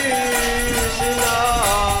Krishna,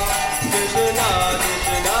 Krishna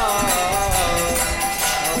Krishna,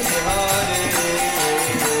 Hare Hare,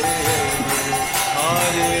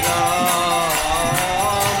 Hare Rama,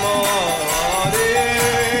 Hare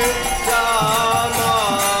Rama,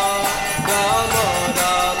 Rama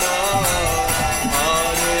Rama,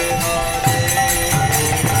 Hare Hare.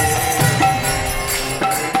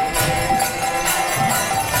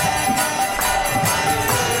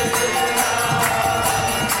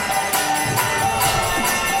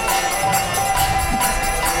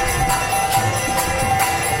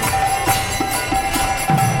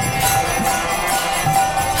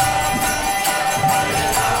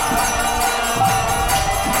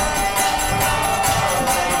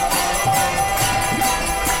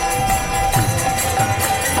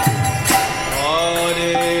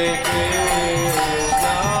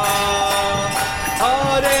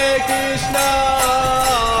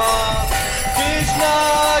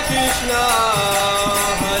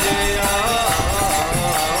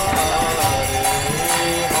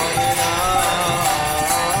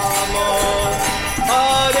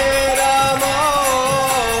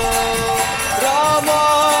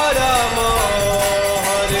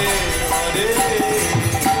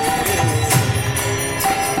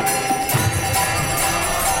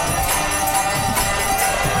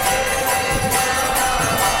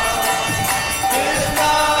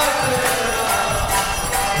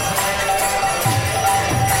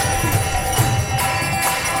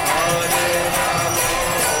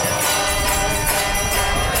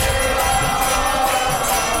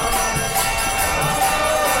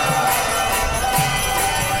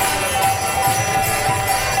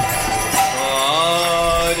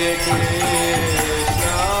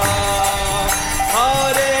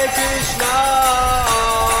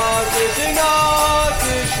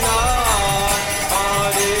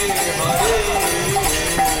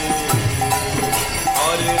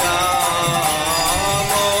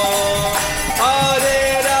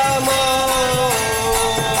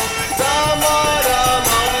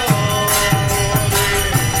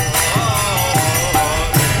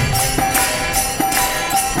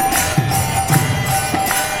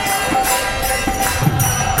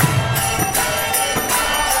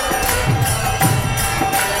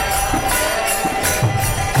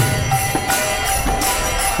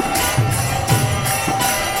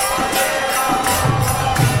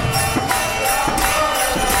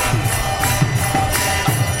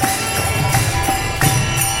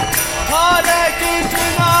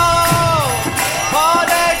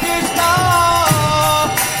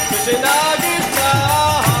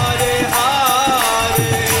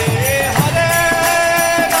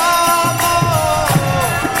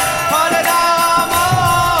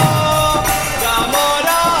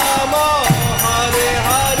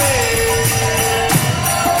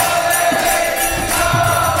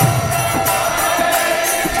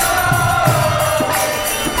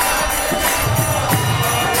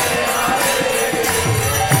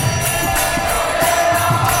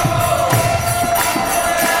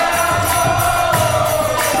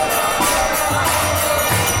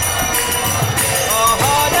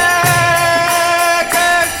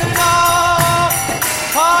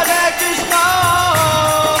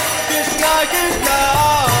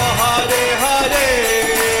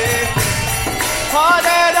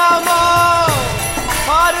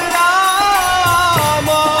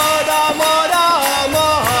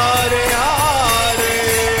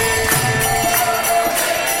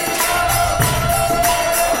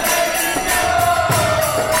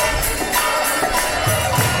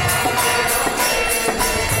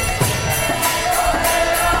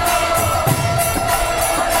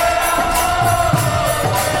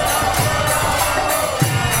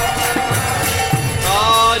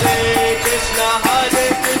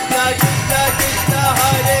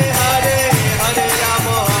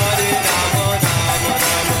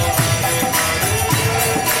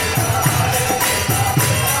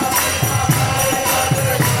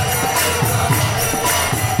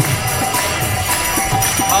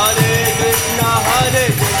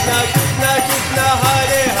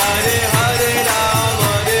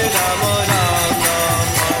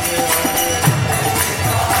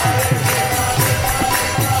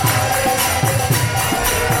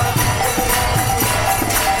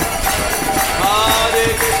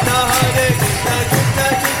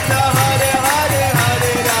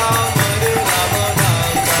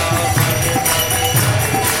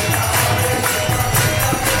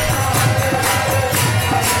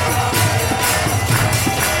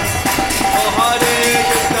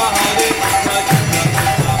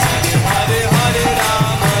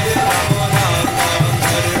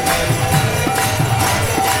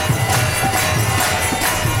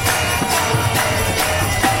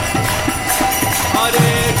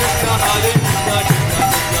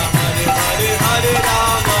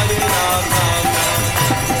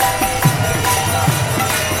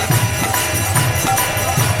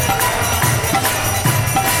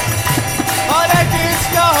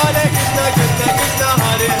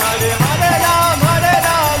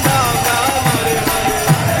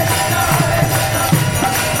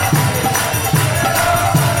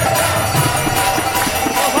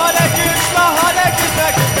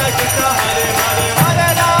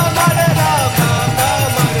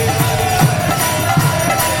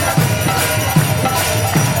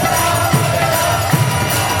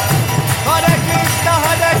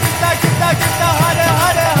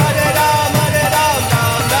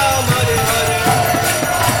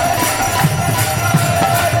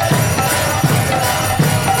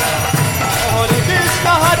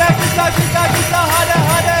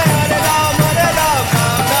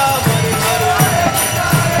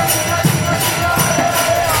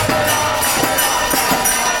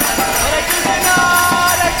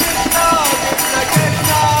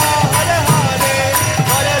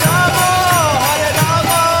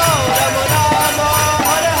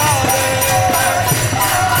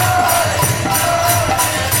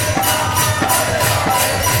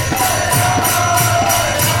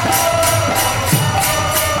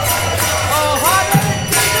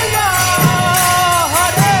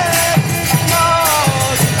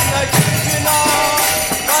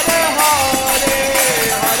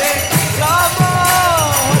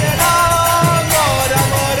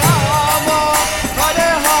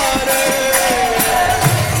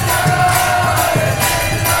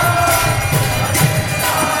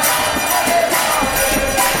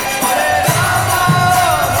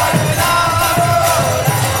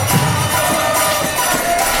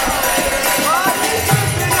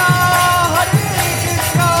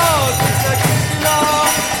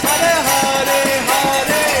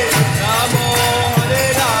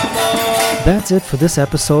 That's it for this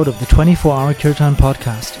episode of the 24-Hour Kirtan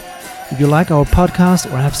Podcast. If you like our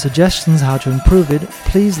podcast or have suggestions how to improve it,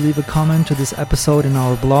 please leave a comment to this episode in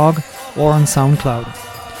our blog or on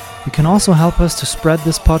SoundCloud. You can also help us to spread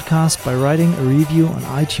this podcast by writing a review on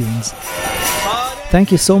iTunes.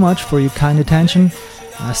 Thank you so much for your kind attention,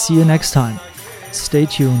 and I'll see you next time. Stay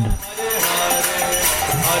tuned.